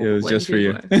 Yeah. Boom, boom, It boom, was boom. just for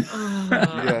you.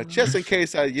 Oh. Yeah, just in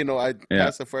case I Yeah.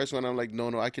 passed the first one, I'm like,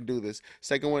 no, I can do this.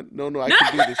 Second one, no, I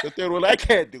can do this. The third one, I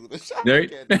can't do this. I Right?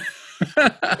 can't do this.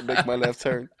 I make my left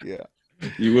turn. Yeah.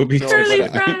 You will be. No, Curly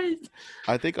but fries.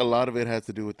 I think a lot of it has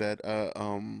to do with that.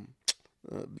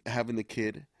 Having the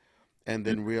kid, and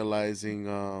then realizing,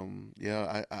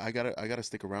 I gotta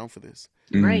stick around for this.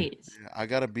 Mm. Right. I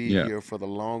gotta be Yeah. here for the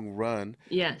long run.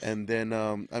 Yes. And then,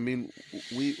 I mean,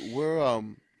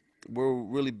 we're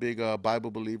really big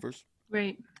Bible believers,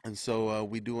 Right. and so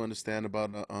we do understand about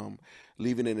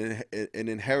leaving an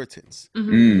inheritance,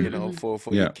 Mm. for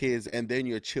Yeah. your kids and then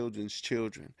your children's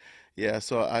children. Yeah,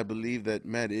 so I believe that,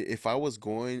 man, if I was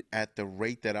going at the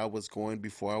rate that I was going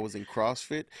before I was in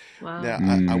CrossFit, Wow. now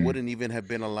I wouldn't even have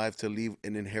been alive to leave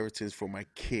an inheritance for my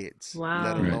kids, let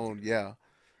Wow. Right. alone, yeah.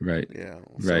 Right. Yeah.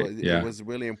 Right, So yeah. it was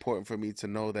really important for me to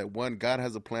know that, one, God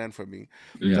has a plan for me.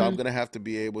 Yeah. So I'm going to have to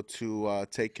be able to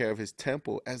take care of his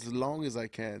temple as long as I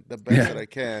can, the best Yeah. that I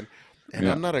can. And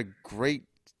Yeah. I'm not a great,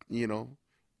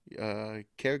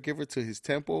 caregiver to his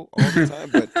temple all the time,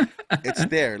 but it's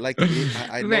there. Like,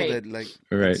 I know Right. that, like,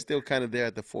 Right. it's still kind of there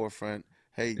at the forefront.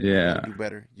 Hey, you Yeah. gotta do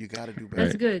better. You got to do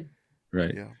That's better. good.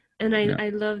 Right. Yeah. And Yeah. I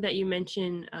love that you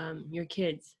mentioned your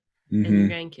kids and your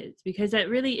hmm grandkids, because that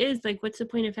really is like, what's the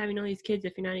point of having all these kids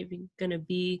if you're not even gonna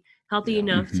be healthy Yeah.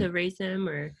 enough Mhm. to raise them,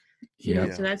 or Yeah.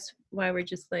 so that's why we're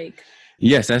just like,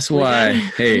 Yes, that's we why. gotta, we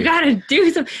Hey, gotta do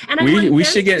something. And I we want we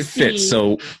them should to get fit. see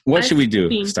So what us should we do?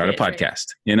 being Start a fit, right? podcast.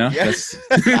 You know? Yeah. Let's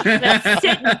Let's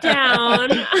sit down.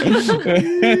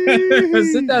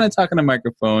 sit down and talk on a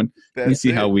microphone and That's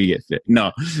see how it. we get fit.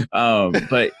 No,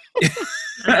 but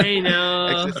I know.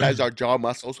 Exercise our jaw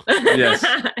muscles. yes,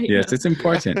 I yes, know. it's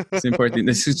important. It's important.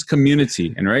 This is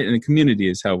community, and right, and the community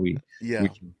is how we. Yeah.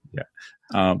 Yeah.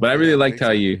 But I really Yeah, liked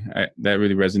big how time. that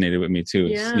really resonated with me too.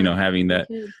 Is, Yeah. having that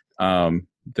Kids.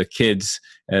 the kids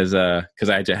as because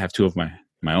I just have two of my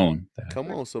own.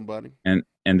 Come on, somebody. And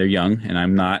they're young, and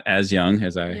I'm not as young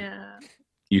as I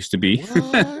used to be.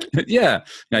 What? Yeah,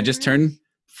 I just turned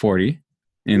 40,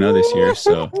 this year.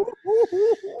 So,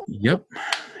 yep.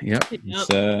 It's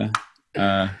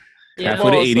Yeah.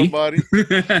 halfway to 80. Somebody.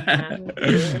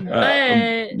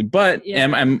 But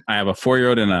Yeah. I have a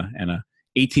 4-year-old and a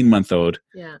 18-month-old,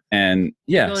 Yeah. and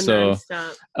Go so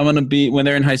nonstop. I'm gonna be when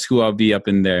they're in high school. I'll be up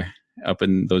in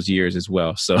those years as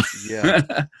well. So Yeah.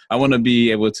 I want to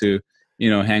be able to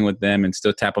hang with them and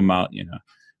still tap them out.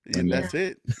 And, That's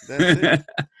it. That's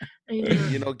I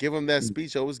know. it. Give them that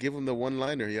speech. Always give them the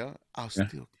one-liner. Yeah, I'll still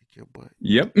kick your butt.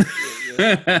 Yep.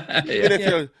 Even if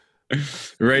you're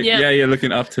Right. Yeah. Yeah, you're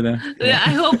looking up to them. Yeah,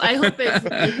 I hope it's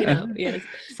looking up. Yes.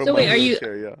 from So my wait, are you?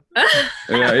 wheelchair, yeah.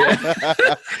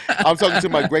 Yeah. I'm talking to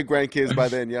my great grandkids by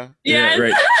then. Yeah. Yes. Yeah,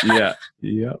 right. Yeah.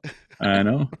 Yep. I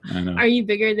know. Are you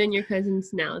bigger than your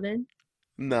cousins now? Then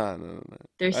No.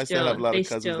 they're I still have a lot of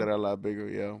cousins that are a lot bigger.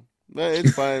 Yeah. No,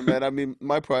 it's fine, man. I mean,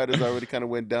 my pride has already kind of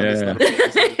went down. It's Yeah. not a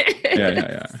focus anymore.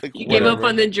 Yeah. Like, You gave up whatever.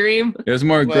 on the dream. It was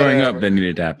more growing up Whatever. that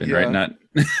needed to happen, right? Yeah. Not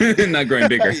not growing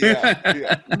bigger.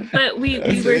 Yeah. But we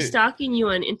That's were it. stalking you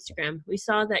on Instagram. We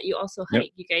saw that you also Yep.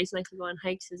 hike. You guys like to go on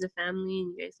hikes as a family,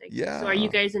 and you guys like. Yeah. So are you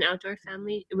guys an outdoor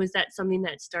family? Was that something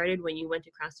that started when you went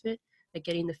to CrossFit, like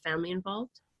getting the family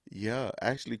involved? Yeah,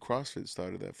 actually, CrossFit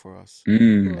started that for us.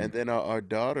 Mm. And then our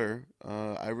daughter,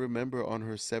 I remember on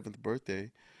her 7th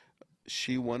birthday,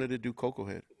 she wanted to do Cocoa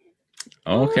Head.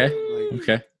 Oh, okay. Like,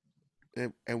 Okay.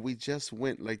 and we just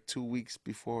went like 2 weeks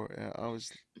before. And I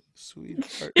was,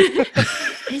 sweetheart,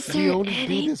 Is we there only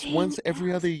do this once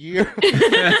every other year.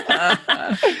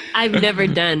 I've never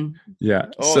done. Yeah.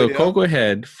 Oh, So yeah? Cocoa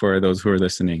Head, for those who are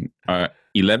listening, are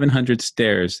 1,100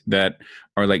 stairs that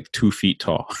are like 2 feet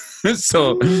tall.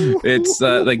 So it's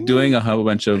like doing a whole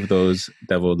bunch of those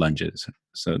devil lunges.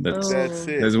 So that's Oh. That's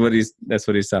it. that's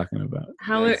what he's talking about.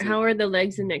 How are That's it. how are the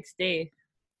legs the next day?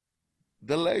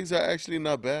 The legs are actually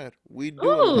not bad. We do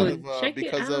a Oh, lot of check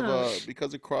it out.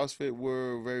 because of CrossFit,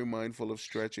 we're very mindful of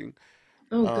stretching.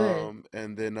 Oh, good.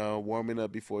 And then warming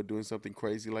up before doing something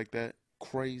crazy like that.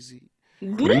 Crazy.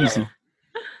 Crazy.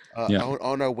 Yeah.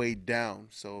 On our way down.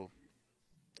 So,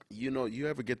 you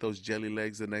ever get those jelly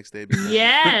legs the next day? Because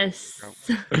Yes.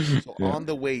 So Yeah. on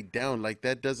the way down, like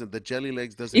the jelly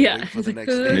legs doesn't Yeah. wait for the It's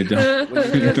next like, day. They don't.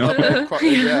 When you get up at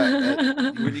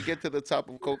when you get to the top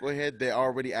of Cocoa Head, they're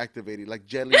already activated, like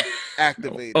jelly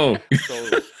activated. Oh.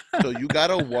 So you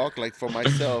gotta walk, like for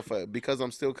myself, because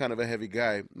I'm still kind of a heavy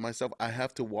guy. I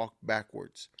have to walk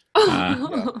backwards. So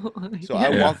I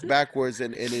Yeah. walk backwards,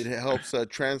 and it helps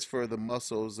transfer the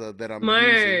muscles that I'm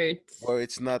using, Smart. where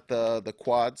it's not the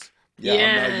quads. Yeah,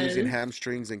 I'm not using Yes.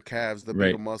 hamstrings and calves, the Right.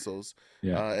 bigger muscles.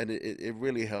 Yeah. And it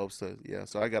really helps.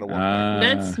 So I gotta walk Ah.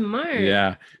 backwards. That's smart.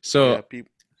 Yeah. So Yeah,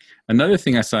 people. another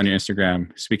thing I saw on your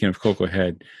Instagram, speaking of Cocoa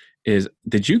Head, is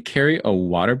did you carry a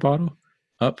water bottle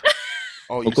up?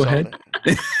 Oh, you Cocoa saw Head?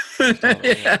 that.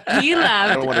 He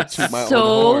I don't wanna laughed toot my own so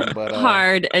horn, but,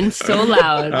 hard and so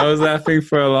loud. I was laughing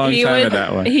for a long He time would, at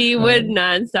that one. he would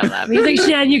not stop laughing. He's like,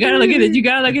 Shan, you gotta look at this. You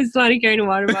gotta look at Sonny carrying a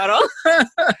water bottle.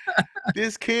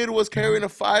 This kid was carrying a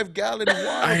 5-gallon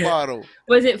water bottle.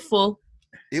 Was it full?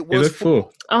 It It was looked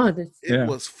full. Oh, that's, It Yeah.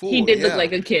 was full. he did look yeah.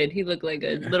 like a kid. He looked like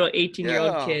a little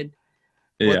 18-year-old Yeah. kid.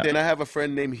 But Yeah. then I have a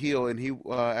friend named Heel, and he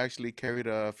actually carried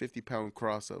a 50-pound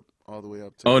cross up all the way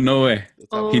up to Oh, no way. the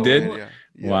top of He the did? head,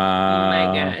 Yeah. Oh Wow.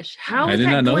 my gosh. How I is did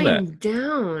that not know going that.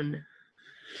 down?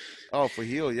 Oh, for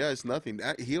Heel, yeah, it's nothing.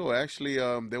 Heel actually,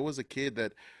 there was a kid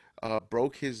that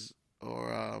broke his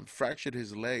or fractured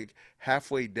his leg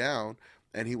halfway down,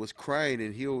 and he was crying.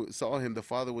 And Heel saw him. The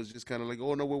father was just kind of like,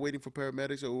 "Oh no, we're waiting for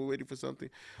paramedics, or we're waiting for something."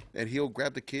 And Heel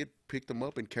grabbed the kid, picked him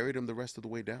up, and carried him the rest of the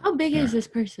way down. How big Yeah. is this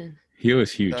person? He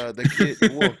was huge. The kid,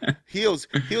 well,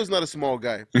 Heel's not a small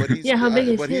guy, but he's Yeah, how big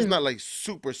is but he's him? not like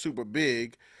super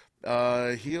big.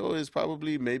 Heel is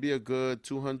probably maybe a good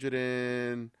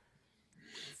 210,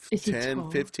 Is he tall?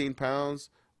 15 pounds,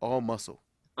 all muscle.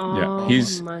 Oh,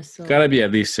 he's muscle. Gotta be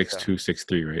at least 6'2",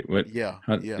 6'3", right? What? Yeah,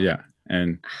 Yeah.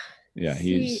 And yeah,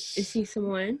 Is he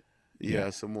Samoan? yeah,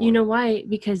 some more. You know why?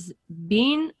 Because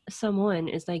being Samoan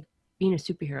is like being a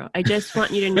superhero. I just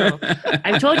want you to know.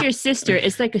 I've told your sister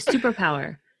it's like a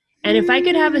superpower. And if I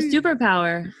could have a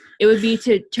superpower, it would be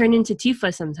to turn into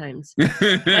Tifa sometimes.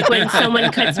 Like when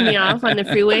someone cuts me off on the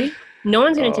freeway, No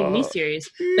one's gonna take me Uh, serious.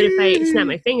 But if I snap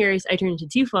my fingers, I turn into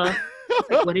Tifa. It's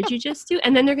like, what did you just do?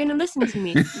 And then they're gonna listen to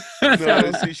me. no,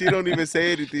 So see, she don't even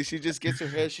say anything. She just gets her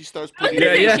hair. She starts I was putting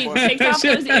gonna it say in she takes off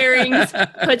those earrings,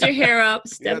 puts her hair up,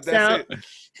 Yeah, steps that's out. it.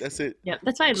 That's it. Yep,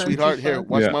 that's why I love Sweetheart, here, Tifa.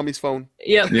 watch Yeah. mommy's phone.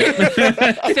 Yep.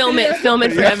 Yeah. Film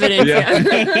it for Yeah. evidence. Yeah.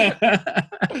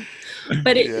 Yeah.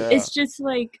 But Yeah. it's just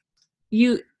like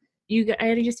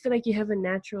I just feel like you have a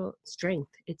natural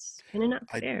strength. It's kind of not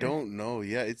I fair. don't know.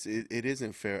 Yeah, it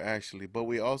isn't fair actually, but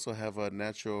we also have a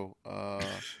natural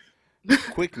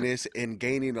quickness in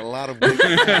gaining a lot of weight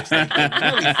fast, like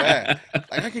really fast.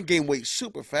 Like I can gain weight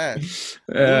super fast.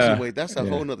 Losing weight, that's a yeah.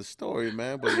 whole nother story,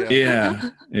 man. But yeah. Yeah.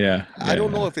 Yeah. I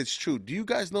don't know if it's true. Do you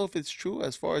guys know if it's true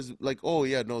as far as like, oh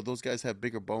yeah, no, those guys have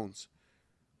bigger bones.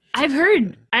 I've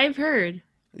heard.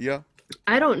 Yeah,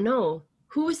 I don't know.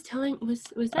 Who was telling was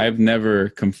that? I've never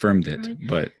confirmed it, Right.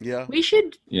 but yeah. We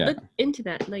should yeah. look into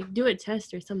that, like do a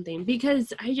test or something,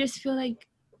 because I just feel like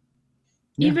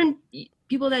Yeah. even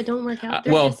people that don't work out,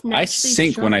 they're Well, just I naturally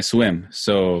sink when strong. I swim,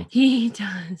 so He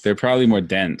does. they're probably more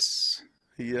dense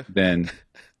Yeah. than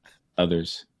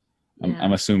others. I'm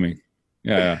Yeah. assuming.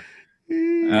 Yeah.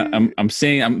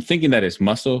 I'm thinking that it's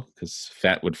muscle because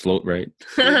fat would float, right?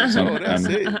 So Oh, that's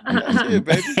it. That's it,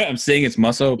 baby. I'm saying it's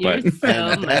muscle, but You're so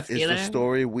And that is muscular. the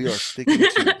story we are sticking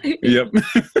to. yep.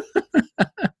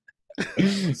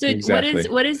 So Exactly.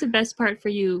 what is the best part for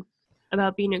you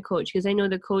about being a coach? Because I know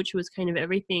the coach was kind of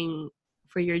everything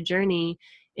for your journey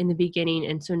in the beginning,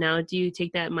 and so now do you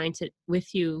take that mindset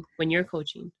with you when you're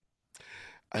coaching?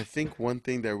 I think one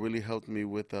thing that really helped me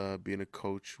with being a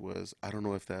coach was, I don't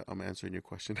know if that I'm answering your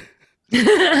question.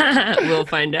 We'll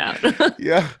find out.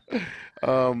 Yeah.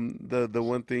 The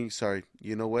one thing, sorry,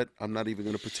 you know what? I'm not even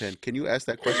gonna pretend. Can you ask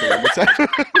that question one more time?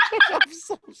 I'm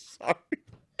so sorry.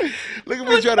 Look at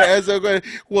me trying to answer that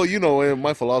question. Well, you know, and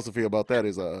my philosophy about that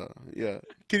is yeah.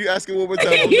 Can you ask it one more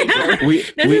time? I'm so Yeah. sorry. We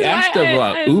This we is asked why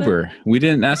about I Uber. We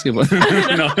didn't ask about.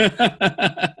 No.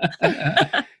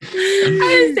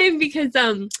 I was saying because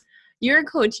you're a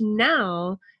coach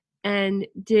now, and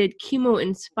did Chemo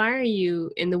inspire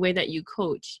you in the way that you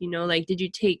coach? You know, like did you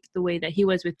take the way that he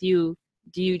was with you?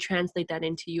 Do you translate that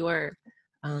into your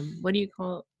what do you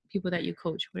call people that you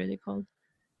coach? What are they called?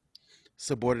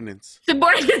 Subordinates.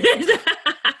 Subordinates.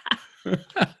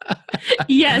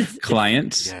 Yes.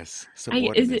 Clients. Yes,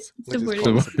 Is it subordinates. We'll just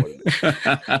call it subordinates?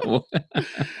 subordinates.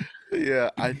 Yeah,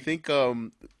 I think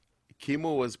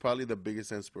Chemo was probably the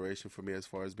biggest inspiration for me as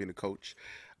far as being a coach.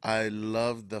 I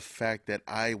loved the fact that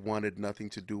I wanted nothing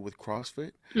to do with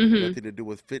CrossFit, Mhm. nothing to do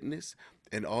with fitness,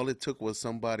 and all it took was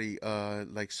somebody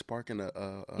like sparking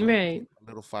a Right.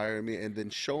 little fire in me, and then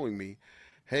showing me,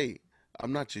 hey,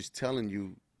 I'm not just telling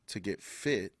you to get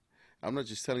fit. I'm not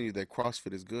just telling you that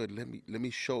CrossFit is good. Let me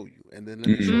show you, and then let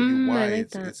me show you I why like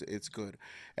that. it's good,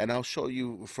 and I'll show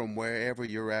you from wherever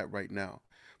you're at right now.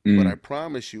 But I Mm,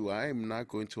 promise you, I am not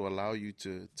going to allow you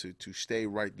to stay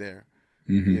right there.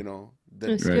 mhm. You know,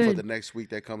 That's Right. for good. the next week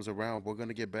that comes around, we're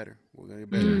gonna get better. We're gonna get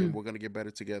better, Mm. and we're gonna get better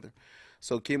together.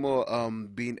 So Chemo,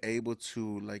 being able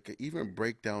to like even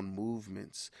break down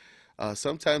movements.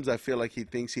 Sometimes I feel like he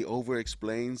thinks he over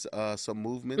explains some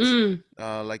movements,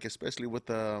 Mm. like especially with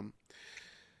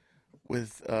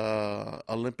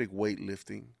Olympic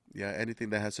weightlifting. Yeah, anything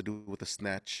that has to do with the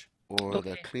snatch or the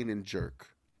Okay. clean and jerk.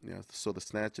 Yeah, so the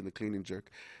snatch and the clean and jerk.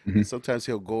 Mhm. And sometimes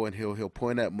he'll go and he'll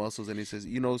point at muscles and he says,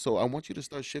 you know, so I want you to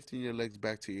start shifting your legs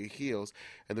back to your heels.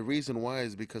 And the reason why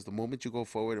is because the moment you go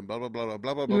forward and blah blah blah blah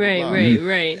blah blah blah blah Right, blah. right,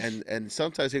 right. And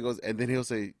sometimes he goes and then he'll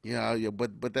say, yeah,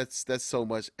 but that's so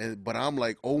much. But I'm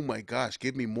like, oh my gosh,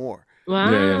 give me more. Yeah,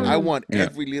 yeah, I Wow. want yeah.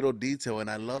 every little detail, and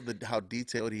I love how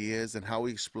detailed he is and how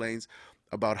he explains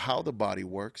about how the body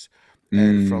works,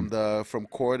 and Mm, from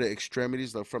core to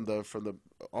extremities, from the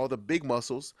all the big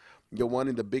muscles. You're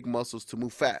wanting the big muscles to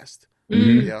move fast,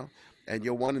 mhm. yeah, and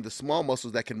you're wanting the small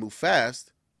muscles that can move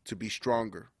fast to be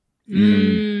stronger.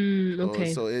 Mm,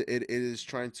 Okay. So it is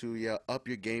trying to up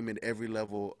your game in every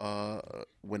level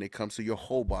when it comes to your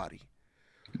whole body.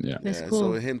 yeah. That's Yeah, so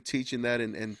cool. him teaching that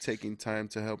and taking time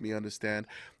to help me understand,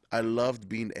 I loved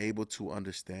being able to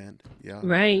understand. Yeah.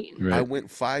 Right. I Right. went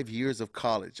 5 years of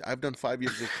college. I've done 5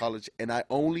 years of college, and I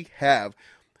only have,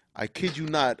 I kid you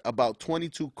not, about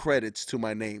 22 credits to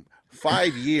my name.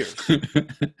 5 years.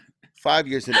 5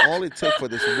 years. And all it took for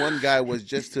this one guy was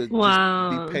just to be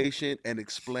Wow. patient and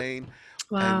explain.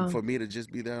 And Wow. for me to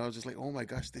just be there, I was just like, oh my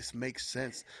gosh, this makes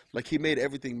sense. Like he made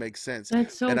everything make sense.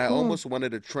 That's so And I cool. almost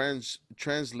wanted to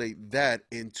translate that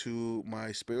into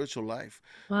my spiritual life.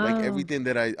 Like Wow. everything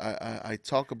that I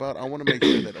talk about, I want to make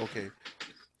sure that, okay,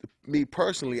 me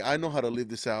personally, I know how to live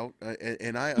this out,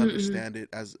 and I understand it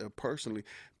as personally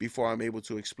before I'm able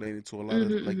to explain it to a lot of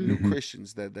like new Mhm.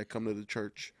 Christians that come to the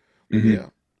church. Mhm. Yeah.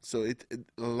 So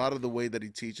a lot of the way that he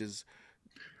teaches,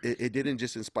 it didn't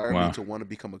just inspire me Wow. to want to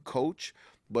become a coach,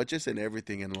 but just in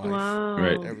everything in life.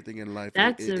 Right. Wow. Everything in life.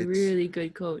 That's a It's really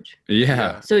good coach.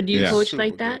 Yeah. So do you Yeah. coach super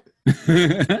like good.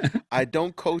 that? I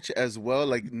don't coach as well,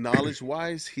 like knowledge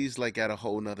wise. He's like at a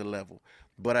whole nother level,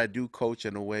 but I do coach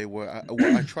in a way where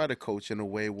I try to coach in a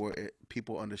way where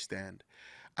people understand.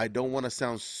 I don't want to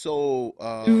sound so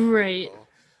Right.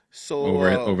 so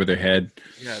over their head.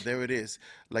 yeah, there it is.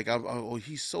 Like oh,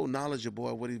 he's so knowledgeable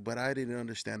at what he, but I didn't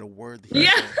understand a word that he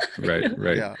Yeah. said. Right.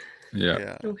 Right. Yeah, Yeah.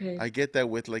 yeah. Okay. I get that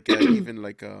with like even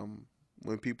like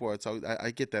when people are talking,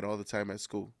 I get that all the time at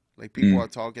school. Like people Mm. are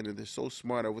talking and they're so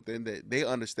smart at within that they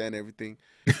understand everything,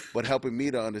 but helping me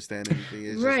to understand anything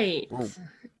is Right. just boom,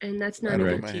 And that's not right a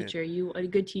over good my head. teacher. A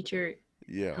good teacher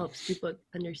Yeah, helps people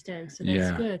understand. So that's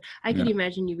Yeah. good. I could Yeah.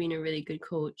 imagine you being a really good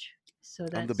coach. So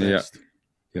I'm the that's best,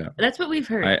 that's what we've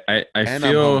heard. I and I'm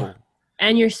feel humble.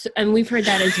 And we've heard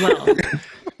that as well.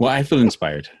 well. I feel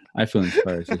inspired. I feel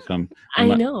inspired to come. I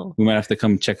might- know. We might have to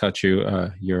come check out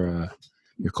your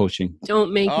coaching.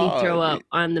 Don't make me throw Oh, up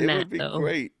on the it mat would be though.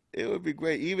 great. It would be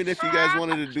great, even if you guys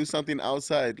wanted to do something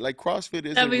outside. Like CrossFit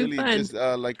isn't That'd be really fun. just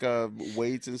like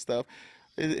weights and stuff.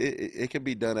 It can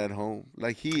be done at home.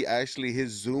 Like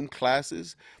his Zoom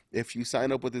classes. If you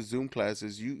sign up with his Zoom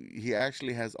classes, he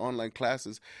actually has online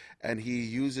classes, and he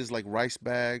uses like rice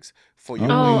bags for your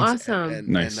Oh, weights awesome. and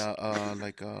Nice.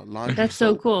 like laundry That's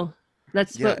so soap. cool.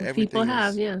 That's Yeah, what people everything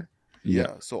have, is yeah.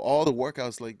 yeah. So all the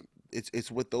workouts like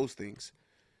it's with those things.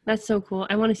 That's so cool.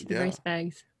 I want to see the Yeah. rice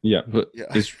bags. Yeah. But Yeah.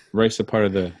 is rice a part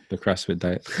of the CrossFit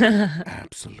diet?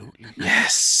 Absolutely.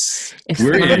 Yes. If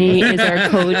We're in. Sonny is our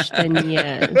coach, then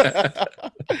yes.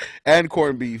 And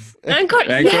corned beef. And corned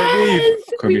And yes!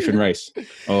 corned beef and rice.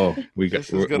 Oh, This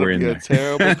is we're gonna in be a there.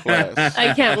 terrible class.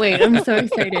 I can't wait. I'm so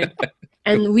excited.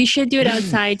 And we should do it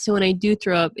outside so when I do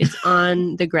throw up, it's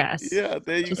on the grass. Yeah,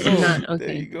 there you Just go. not- There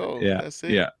okay. you go. Yeah. That's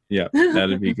it. Yeah.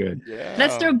 That'd be good. Yeah.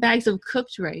 Let's throw bags of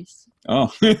cooked rice Oh.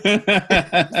 so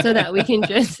that we can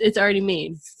it's already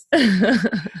made.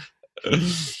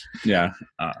 Yeah.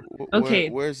 Okay.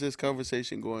 Where's this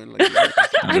conversation going? Like, I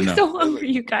I'm don't know. so hungry,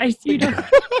 you guys. You know,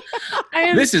 I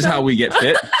am This is so- how we get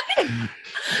fit.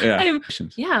 Yeah. I'm-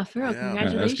 Yeah, for real. Yeah.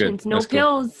 Congratulations. That's No good.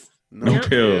 pills. no No pills.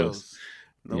 pills.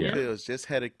 No Yeah. pills. Just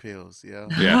headache pills. Yeah.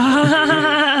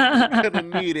 Yeah. You're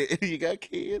gonna need it. You got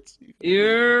kids.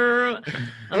 Yeah.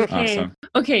 Okay. Awesome.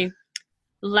 Okay.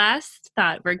 Last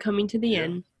thought. We're coming to the Yeah.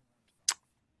 end.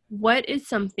 What is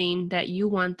something that you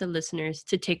want the listeners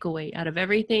to take away out of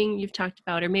everything you've talked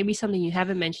about, or maybe something you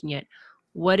haven't mentioned yet?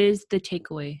 What is the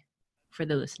takeaway for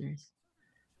the listeners?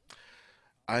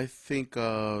 I think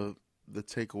the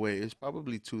takeaway is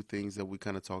probably two things that we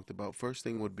kind of talked about. First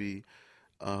thing would be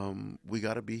we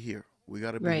got to be here. We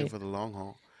got to be here Right. for the long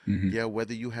haul. Mhm. Yeah,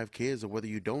 whether you have kids or whether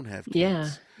you don't have kids. Yeah.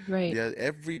 Right. Yeah,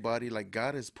 everybody, like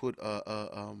God has put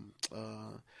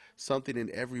something in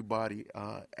everybody,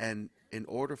 and in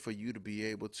order for you to be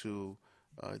able to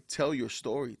tell your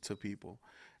story to people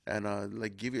and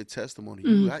like give your testimony,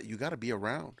 you got to be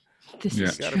around. This Yeah.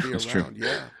 is You got to true. be That's true. around.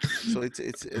 Yeah. So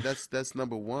that's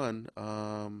number one.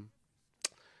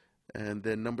 And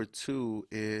then number two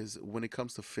is when it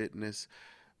comes to fitness,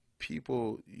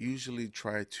 people usually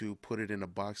try to put it in a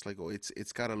box like, oh, it's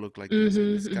got to look like this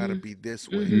and it's got to be this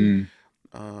way.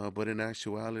 Mm. But in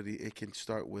actuality, it can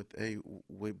start with, hey,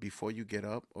 before you get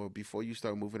up or before you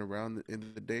start moving around in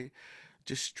the day,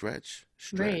 just stretch.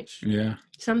 Right. Yeah.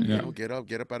 Something. You Yeah. know, get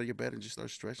up out of your bed and just start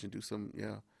stretching. Do some,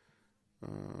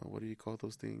 what do you call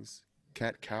those things?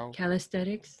 Cat cow?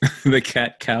 Calisthenics. The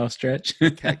cat cow stretch.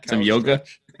 Cat Some cow yoga.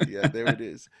 stretch. Yeah, there it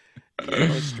is. You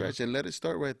know, stretch and let it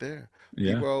start right there.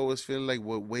 Yeah. People are always feeling like,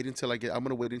 well, I'm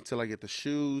gonna wait until I get the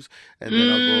shoes, and then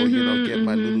I'll go, get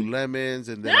my Lululemons,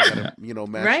 and then I gotta,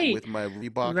 match Right. with my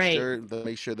Reebok Right. shirt, to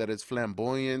make sure that it's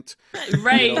flamboyant,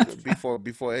 Right.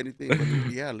 before anything.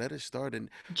 But yeah, let it start and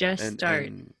Just start.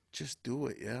 and just do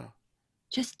it. Yeah.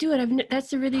 Just do it.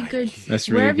 That's a really good. That's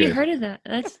Where really have you good. heard of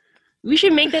that? We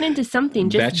should make that into something.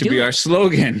 Just That should do be it. our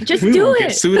slogan. Just We do won't it.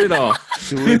 Get sued at all.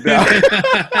 Do it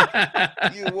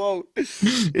now. You won't.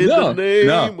 In No, the name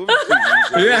no. of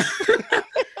Jesus. Yeah.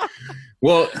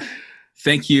 Well,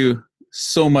 thank you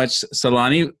so much,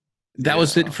 Salani. That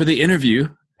was Yeah. it for the interview.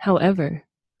 However,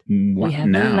 What we have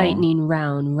now? a lightning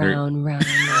round.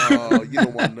 Oh, you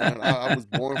don't want none. I was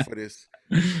born for this.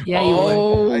 Yeah, you were.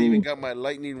 Oh, I even got my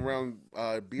lightning round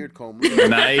beard comb.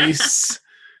 nice.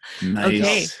 Nice.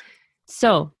 Okay.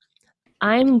 So,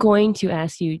 I'm going to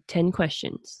ask you 10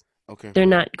 questions. Okay. They're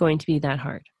not going to be that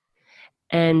hard.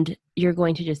 And you're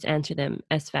going to just answer them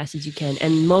as fast as you can.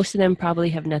 And most of them probably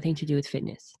have nothing to do with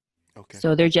fitness. Okay.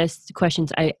 So they're just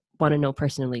questions I want to know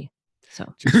personally.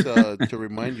 So, Just to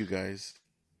remind you guys,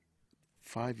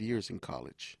 5 years in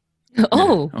college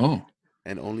oh, Oh.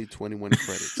 and only 21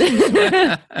 credits.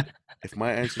 If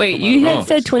my answers wait, come you out had wrong,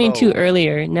 said it's 22 slow.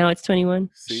 earlier. Now it's 21.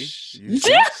 See? You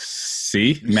see?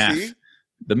 See? You Math. see?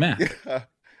 The math. Yeah.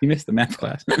 You missed the math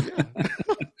class. Yeah.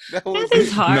 That was Math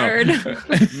is hard.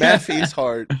 Math is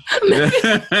hard.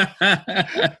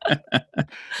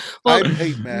 Well, I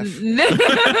hate math.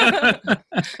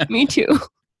 Me too.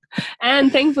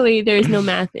 And thankfully, there is no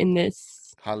math in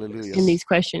Hallelujah. these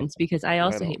questions because I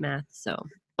also Right on. hate math. So,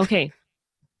 okay.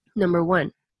 Number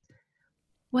 1.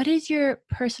 What is your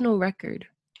personal record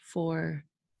for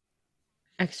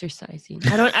exercising?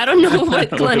 I don't know what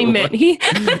Kalani meant.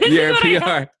 Your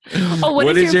PR. Oh,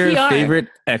 what is your your PR? favorite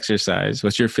exercise?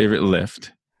 What's your favorite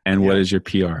lift? And what Yeah. is your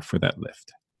PR for that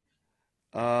lift?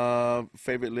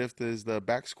 Favorite lift is the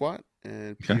back squat,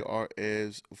 and Okay. PR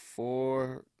is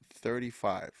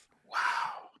 435.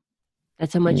 Wow.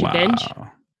 That's how much you bench.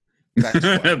 Back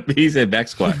squat. He said back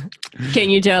squat. Can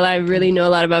you tell I really know a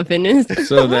lot about fitness?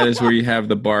 So that is where you have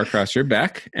the bar across your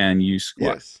back and you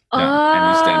squat Yes, down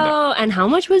and you stand up. Oh, and how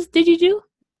much did you do?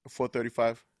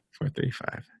 435.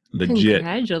 435. Legit.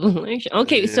 Congratulations.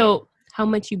 Okay, Yeah. so how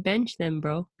much you bench then,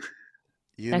 bro?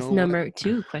 You That's know what? number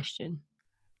 2 question.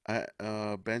 I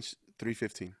bench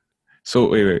 315. So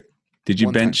wait. Did you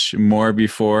One time. bench more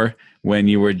before when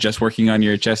you were just working on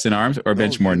your chest and arms or No,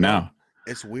 bench more you know, now?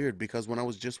 It's weird because when I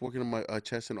was just working on my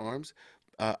chest and arms,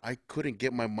 I couldn't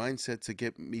get my mindset to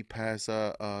get me past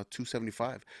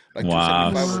 275. Like Wow.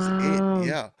 275 was Wow. it.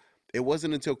 Yeah. It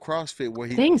wasn't until CrossFit where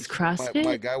Thanks, my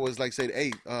CrossFit. guy was like saying,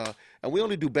 hey, and we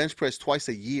only do bench press twice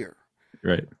a year.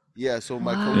 Right. Yeah, so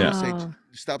my coach would say, Wow.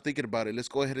 "Stop thinking about it. Let's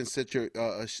go ahead and set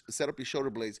up your shoulder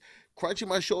blades." Crunching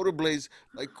my shoulder blades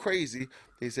like crazy.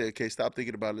 He said, "Okay, stop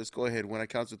thinking about it. Let's go ahead. When I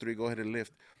count to 3, go ahead and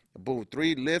lift." Boom,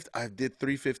 3 lift. I did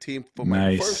 315 for my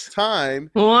Nice. first time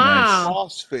Wow.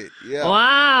 CrossFit. Yeah.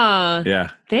 Wow.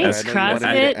 Yeah. Thanks, I know you wanted me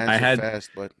CrossFit. to answer I had- fast,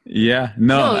 but Yeah.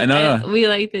 No. No. We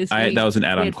like this. That was an We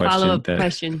add-on had question. follow-up That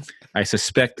questions. I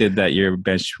suspected that your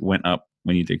bench went up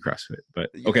when you did CrossFit, but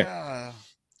okay. yeah.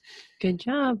 Good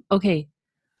job. Okay.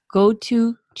 Go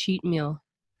to cheat meal.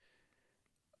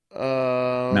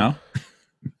 Now?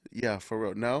 Yeah, for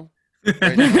real. No.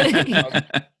 Right now,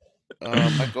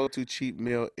 my go-to cheat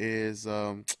meal is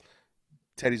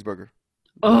Teddy's Burger.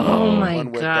 Oh Oh. my One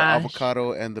with the gosh.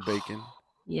 avocado and the bacon.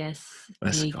 Yes.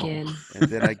 Let's go. Bacon. And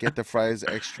then I get the fries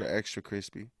extra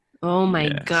crispy. Oh my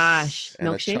Yes. gosh. And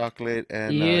Milkshake. a chocolate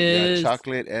and Yes.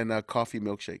 chocolate and a coffee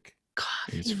milkshake.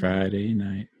 Coffee. It's Friday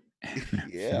night.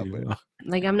 Yeah, man.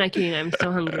 Like, I'm not kidding. I'm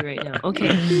so hungry right now.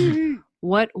 Okay.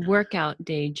 What workout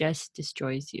day just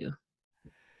destroys you?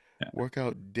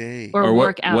 Workout day. Or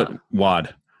workout. What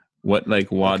WOD? What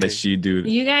like WOD Okay. that you do?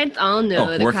 You guys all know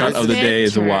Oh, the workout of the CrossFit day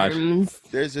is a WOD. terms.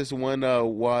 There's this one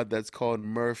WOD that's called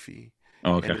Murphy.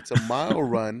 Oh, And okay. it's a mile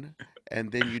run.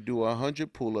 And then you do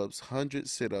 100 pull-ups, 100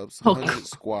 sit-ups, Oh. 100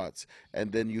 squats.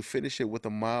 And then you finish it with a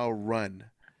mile run.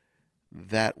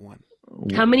 That one.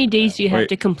 How many days do you have Wait,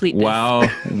 to complete this?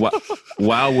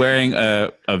 while wearing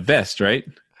a vest, right?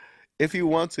 If you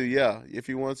want to, yeah. If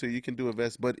you want to, you can do a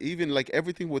vest. But even like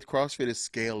everything with CrossFit is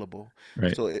scalable.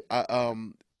 Right. So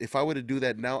if I were to do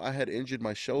that now, I had injured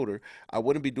my shoulder. I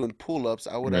wouldn't be doing pull-ups.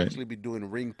 I would Right. actually be doing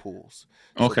ring pulls.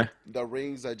 So Okay. the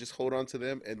rings, I just hold on to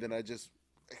them and then I just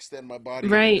extend my body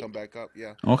and Right. then come back up.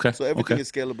 Yeah. Okay. So everything Okay.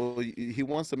 is scalable. He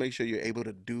wants to make sure you're able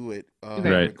to do it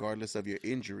Right. regardless of your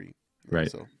injury. Right.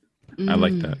 So I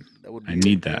like Mm. that. that would be I it.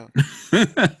 need Yeah.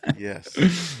 that.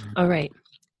 Yes. All right.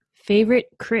 Favorite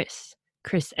Chris?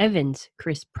 Chris Evans,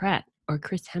 Chris Pratt, or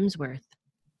Chris Hemsworth?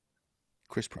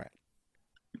 Chris Pratt.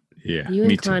 Yeah. You Me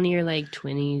and too. Connie are like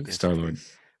twinnies. Star-Lord.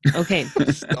 Okay.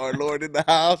 Star Lord in the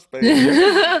house, baby.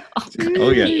 Oh,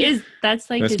 yeah. He is. That's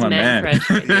like That's his my man man. crush.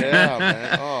 Right now. Yeah,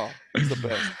 man. Oh, he's the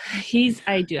best.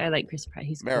 I like Chris Pratt.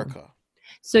 He's cool. America.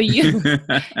 So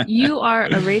you are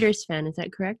a Raiders fan, is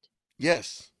that correct?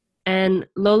 Yes. And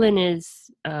Lolan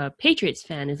is a Patriots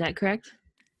fan, is that correct?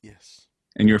 Yes.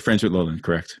 And you're friends with Lolan,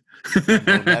 correct? No,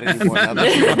 not anymore. Now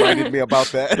that you reminded me about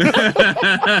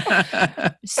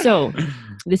that. So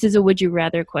this is a would you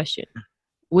rather question.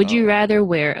 Would you Oh. rather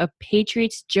wear a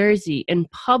Patriots jersey in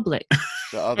public,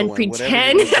 The other And one. whatever you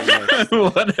pretend- want to say next.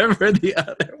 Whatever the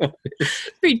other one is.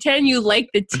 pretend you like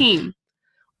the team,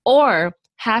 or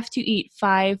have to eat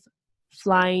 5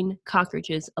 flying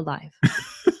cockroaches alive?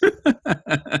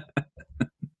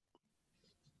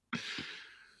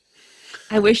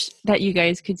 I wish that you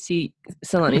guys could see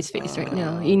Solani's face right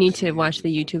now. You need to watch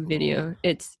the YouTube video.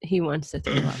 He wants to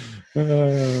throw up.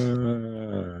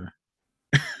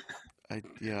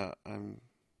 I'm.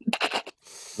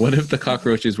 What if the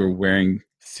cockroaches were wearing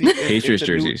See, Patriots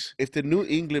jerseys? If the New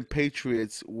England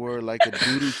Patriots were like a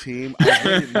doo-doo team, I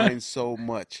wouldn't mind so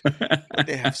much. But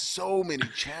they have so many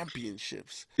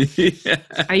championships. Yeah.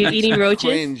 Are you eating roaches?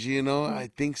 Cringe, you know? I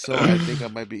think so. I think I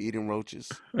might be eating roaches.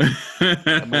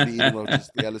 I might be eating roaches.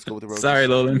 Yeah, let's go with the roaches. Sorry,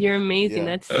 Lolan. You're amazing.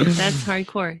 Yeah. That's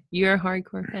hardcore. You're a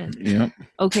hardcore fan. Yep.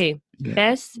 Okay, Yeah.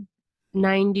 best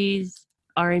 90s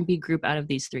R&B group out of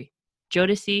these three.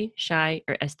 Jodeci, Shy,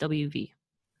 or SWV?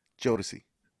 Jodeci.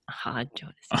 Ah,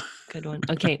 Jodeci. Good one.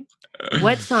 Okay.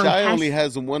 What song Shy has... only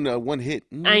has one hit.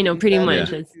 I know, pretty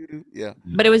much. Yeah.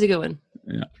 But it was a good one.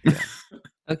 Yeah.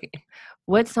 Okay.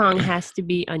 What song has to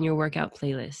be on your workout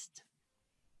playlist?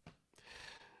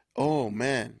 Oh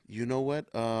man, you know what?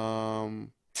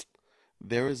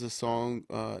 There is a song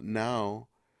now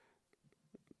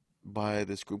by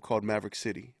this group called Maverick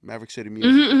City Music.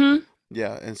 Mm-hmm.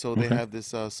 Yeah, and so they Okay. have this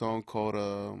song called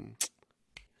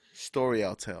 "Story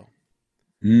I'll Tell."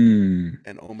 Mm.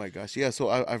 And oh my gosh, yeah. So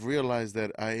I've realized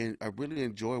that I really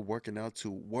enjoy working out to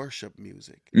worship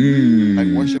music. Like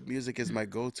Mm. worship music is my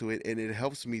go-to, and it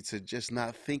helps me to just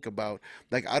not think about,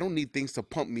 like, I don't need things to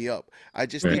pump me up. I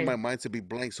just need Right. my mind to be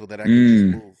blank so that I can just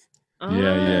move. Yeah.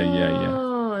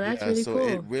 Oh, that's Yeah, really so cool.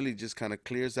 it really just kind of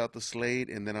clears out the slate,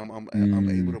 and then I'm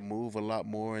able to move a lot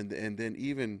more, and then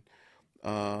even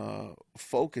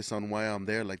focus on why I'm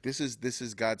there. Like this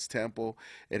is God's temple.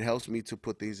 It helps me to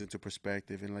put things into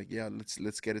perspective, and like, yeah,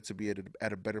 let's get it to be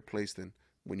at a better place than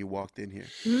when you walked in here.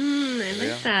 I like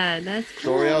Yeah. that. That's cool.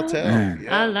 Story I'll tell.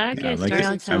 Yeah. I like Yeah, I it. like Story it.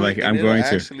 I'll I tell. like it. And I'm it'll going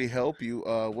to. actually help you.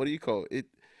 What do you call it?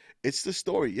 It's the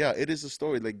story. Yeah, it is a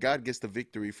story. Like God gets the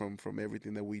victory from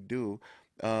everything that we do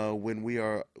when we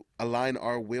are align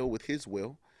our will with His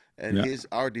will and Yeah.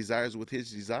 our desires with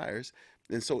His desires.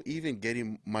 And so even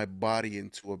getting my body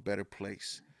into a better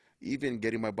place, even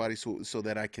getting my body so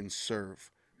that I can serve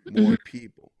more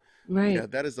people. Right. Yeah,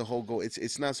 that is the whole goal.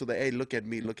 It's not so that, hey, look at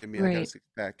me, I got a Right. six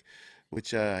pack,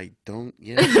 which I don't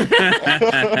yet.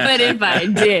 But if I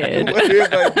did. But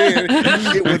if I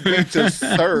did, it would be to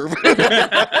serve.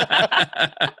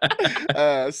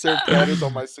 Serve platters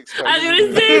on my six pack. I was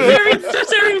going to say,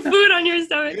 serving food on your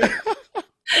stomach.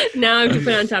 Now I have to put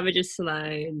it on top of just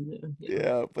slide.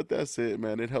 Yeah, but that's it,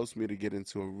 man. It helps me to get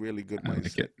into a really good I like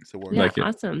mindset it. to work. Yeah, Like it.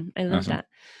 awesome. I love Awesome. that.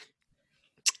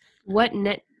 What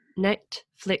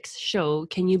Netflix show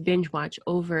can you binge watch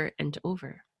over and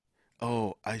over?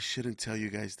 Oh, I shouldn't tell you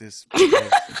guys this.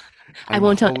 because I I'm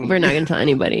won't tell. holy- We're not going to tell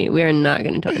anybody. We're not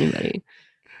going to tell anybody.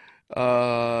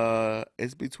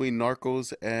 It's between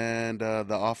Narcos and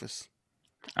The Office.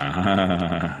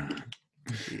 Ah.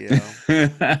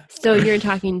 Yeah. So you're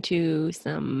talking to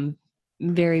some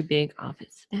very big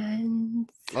Office fans.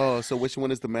 Oh, so which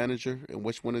one is the manager and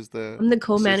which one is the? I'm the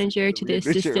co-manager assistant,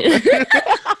 to the manager?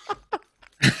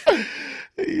 assistant.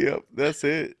 Yep, that's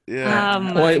it. Yeah. Oh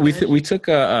my Well, we gosh. we took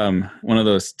one of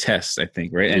those tests, I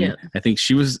think, right? And Yeah. I think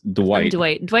she was I'm Dwight,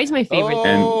 Dwight. Dwight's my favorite.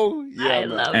 Oh, yeah. I man.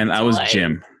 love and I was Dwight.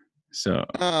 Jim. So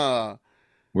Ah,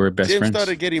 we're best Jim friends.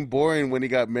 started getting boring when he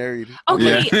got married.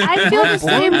 Okay, Yeah. I feel the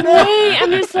same way.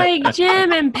 I'm just like,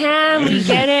 Jim and Pam, we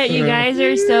get it. You guys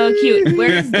are so cute.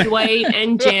 Where's Dwight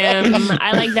and Jim?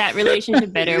 I like that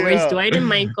relationship better. Yeah. Where's Dwight and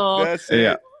Michael? That's it.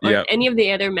 Yeah. Or Yeah. any of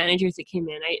the other managers that came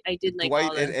in. I did like all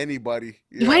Dwight and the... anybody.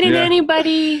 Yeah. Dwight and Yeah.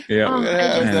 anybody. Yeah. Oh, We're I gonna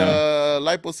have just, the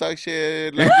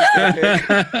liposuction.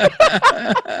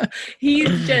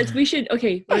 he's just, we should,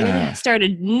 okay, we're going to start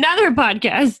another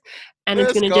podcast. And it's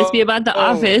Let's going to just be go. about The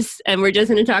Office. And we're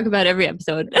just going to talk about every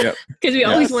episode. Yep. Because we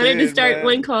always That's wanted to it, start man.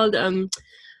 one called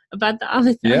about The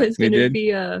Office. Yeah, It's we going to did.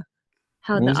 be how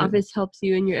What The was it? Office helps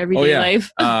you in your everyday yeah.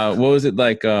 life. What was it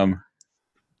like?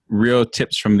 Real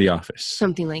tips from the office.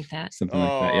 Something like that. Something like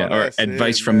that. Yeah. Oh, Or that's it,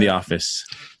 advice from the man. office.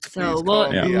 So, Please well,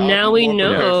 call Yeah. me. I'll now be we more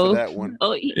prepared know. for that one.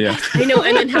 Oh, Yeah. I know.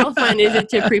 And then how fun is it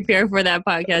to prepare for that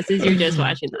podcast is you're just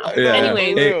watching The Office. Yeah.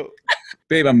 Anyway, For Hey. real.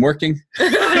 Babe, I'm working.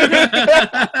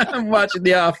 I'm watching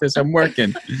The Office. I'm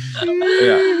working.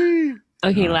 Yeah.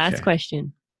 okay, last Okay.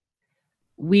 question.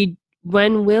 When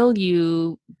will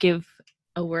you give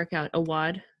a workout, a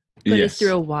WOD? Put us Yes.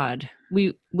 through a WOD.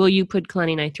 Will you put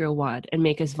Kalani and I through a WOD and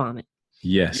make us vomit?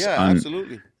 Yes. Yeah, on,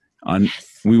 absolutely. on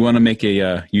we want to make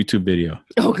a YouTube video.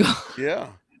 Oh god. Yeah.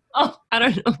 Oh, I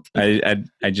don't know.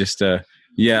 I just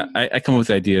I come up with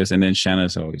ideas, and then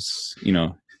Shanna's always There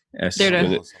to-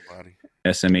 with it, Somebody.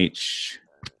 SMH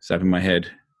slapping my head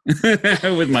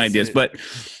with my ideas. But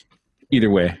either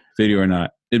way, video or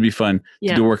not, it'd be fun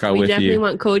to do a workout we with definitely you.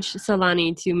 want Coach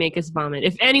Solani to make us vomit.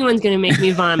 If anyone's going to make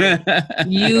me vomit,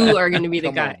 you are going to be the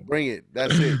Come guy. on, bring it.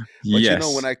 That's it. But you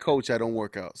know, when I coach, I don't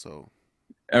work out. So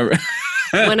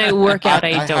When I work out,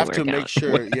 I don't have work to make out.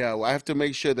 sure. Yeah, I have to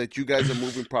make sure that you guys are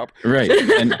moving properly. Right.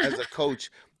 And As a coach,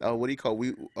 what do you call?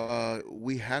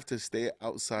 We have to stay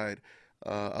outside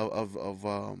of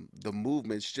the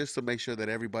movements just to make sure that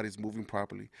everybody's moving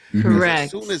properly. Because Correct.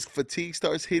 as soon as fatigue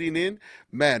starts hitting in,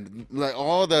 man, like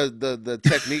all the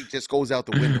technique just goes out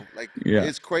the window. Like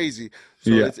it's crazy.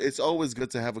 So it's always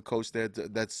good to have a coach there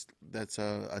that's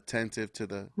attentive to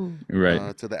the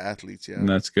to the athletes. Yeah,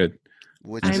 that's good.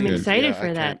 Which I'm is- excited yeah, for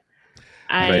I that.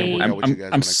 can't- work out with you guys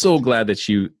when I'm I so coach. glad that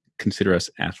you consider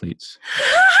us athletes.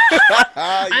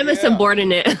 I'm a Yeah.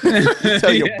 subordinate. You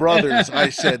tell your brothers I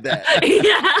said that.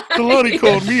 Yeah. Kalani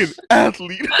called me an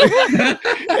athlete,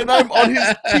 and I'm on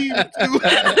his team too.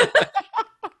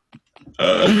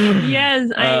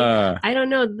 Yes, I don't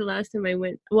know the last time I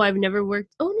went. Well, I've never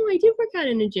worked. Oh no, I did work out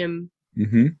in a gym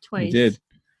twice. You did.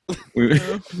 We-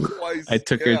 So, Twice. I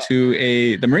took Yeah. her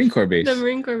to the Marine Corps base. the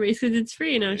Marine Corps base because it's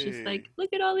free, and I was just like, look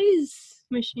at all these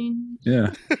machines.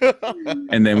 Yeah,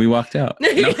 and then we walked out. No.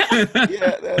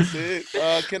 Yeah, that's it.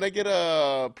 Can I get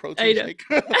a I protein know. shake?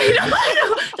 I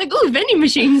know. It's like, oh, vending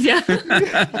machines, yeah.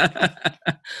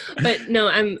 But no,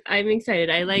 I'm excited.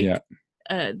 I like.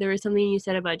 There was something you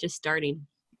said about just starting.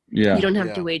 Yeah. You don't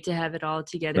have to Yeah. wait to have it all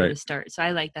together Right. to start. So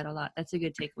I like that a lot. That's a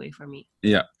good takeaway for me.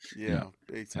 Yeah. Yeah,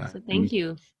 big time. So thank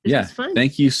you. This Yeah. was fun.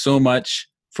 Thank you so much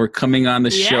for coming on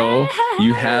the show.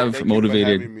 You have Thank you for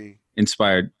motivated, having me.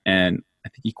 inspired, and I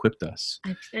think equipped us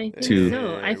I think to-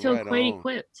 so. I feel right quite on.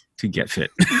 equipped. to get fit.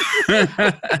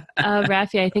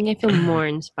 Rafi, I think I feel more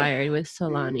inspired with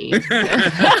Solani.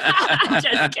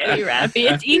 Just kidding,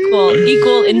 Rafi. It's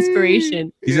equal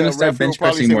inspiration. He's gonna start Raphael bench will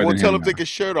probably pressing say, more well, than tell him him to now. take his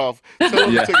shirt off. Tell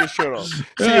him Yeah. to take his shirt off. See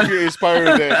if you're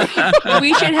inspired then.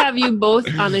 We should have you both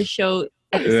on the show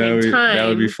at the same time. That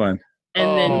would be fun. and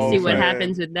then Oh, see what man.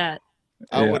 happens with that.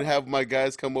 I Yeah. would have my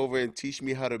guys come over and teach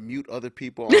me how to mute other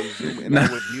people on Zoom, and I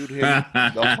would mute him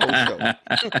the whole show.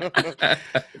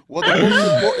 Well, the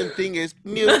most important thing is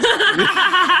mute.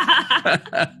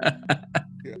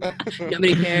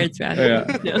 Nobody cares,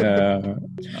 Rafi. Yeah. No.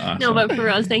 Awesome. No, but for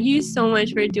us, thank you so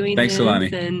much for doing Thanks, this.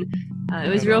 Solani. And it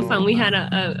was real fun. We had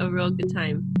a real good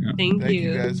time. Yeah. Thank Thank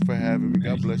you. you guys for having me.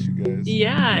 God bless you guys.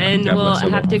 Yeah, and God we'll bless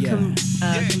have to everyone.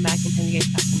 come back and have you guys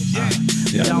back on the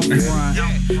show. Yeah. Don't front.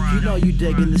 You know you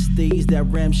digging the steez. That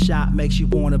rim shot makes you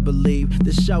wanna believe.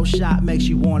 The show shot makes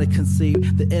you wanna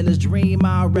conceive. The illest dream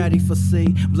I already foresee.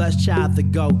 Blessed child, the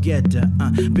go-getter.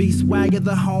 Be swagger,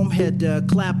 the home hitter.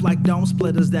 Clap like dome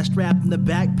splitters. That strapped in the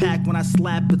backpack when I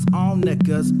slap its own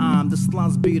knickers. The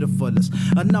slum's beautifulness.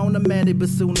 Unknown to many, but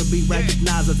soon to be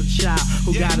recognized as a child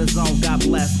who got his own. God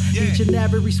bless each and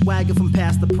every swagger from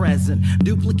past to present.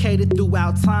 Duplicated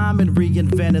throughout time and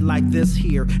reinvented like this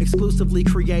here. Exclusively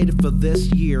created for this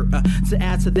year. To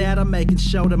add to that, I'm making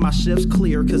sure that my shift's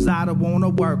clear, cause I don't wanna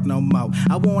work no more.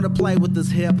 I wanna play with this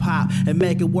hip hop and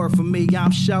make it work for me.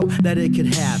 I'm sure that it could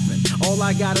happen. All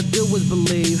I gotta do is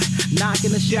believe.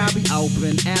 Knocking, the shall be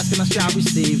open. Asking, I shall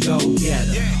receive. Go get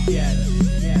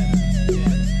it.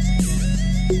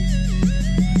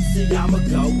 See, I'm a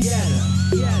go getter.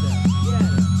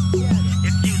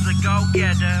 If you's a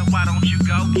go-getter, why don't you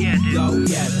go get it? Go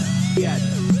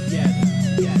getter.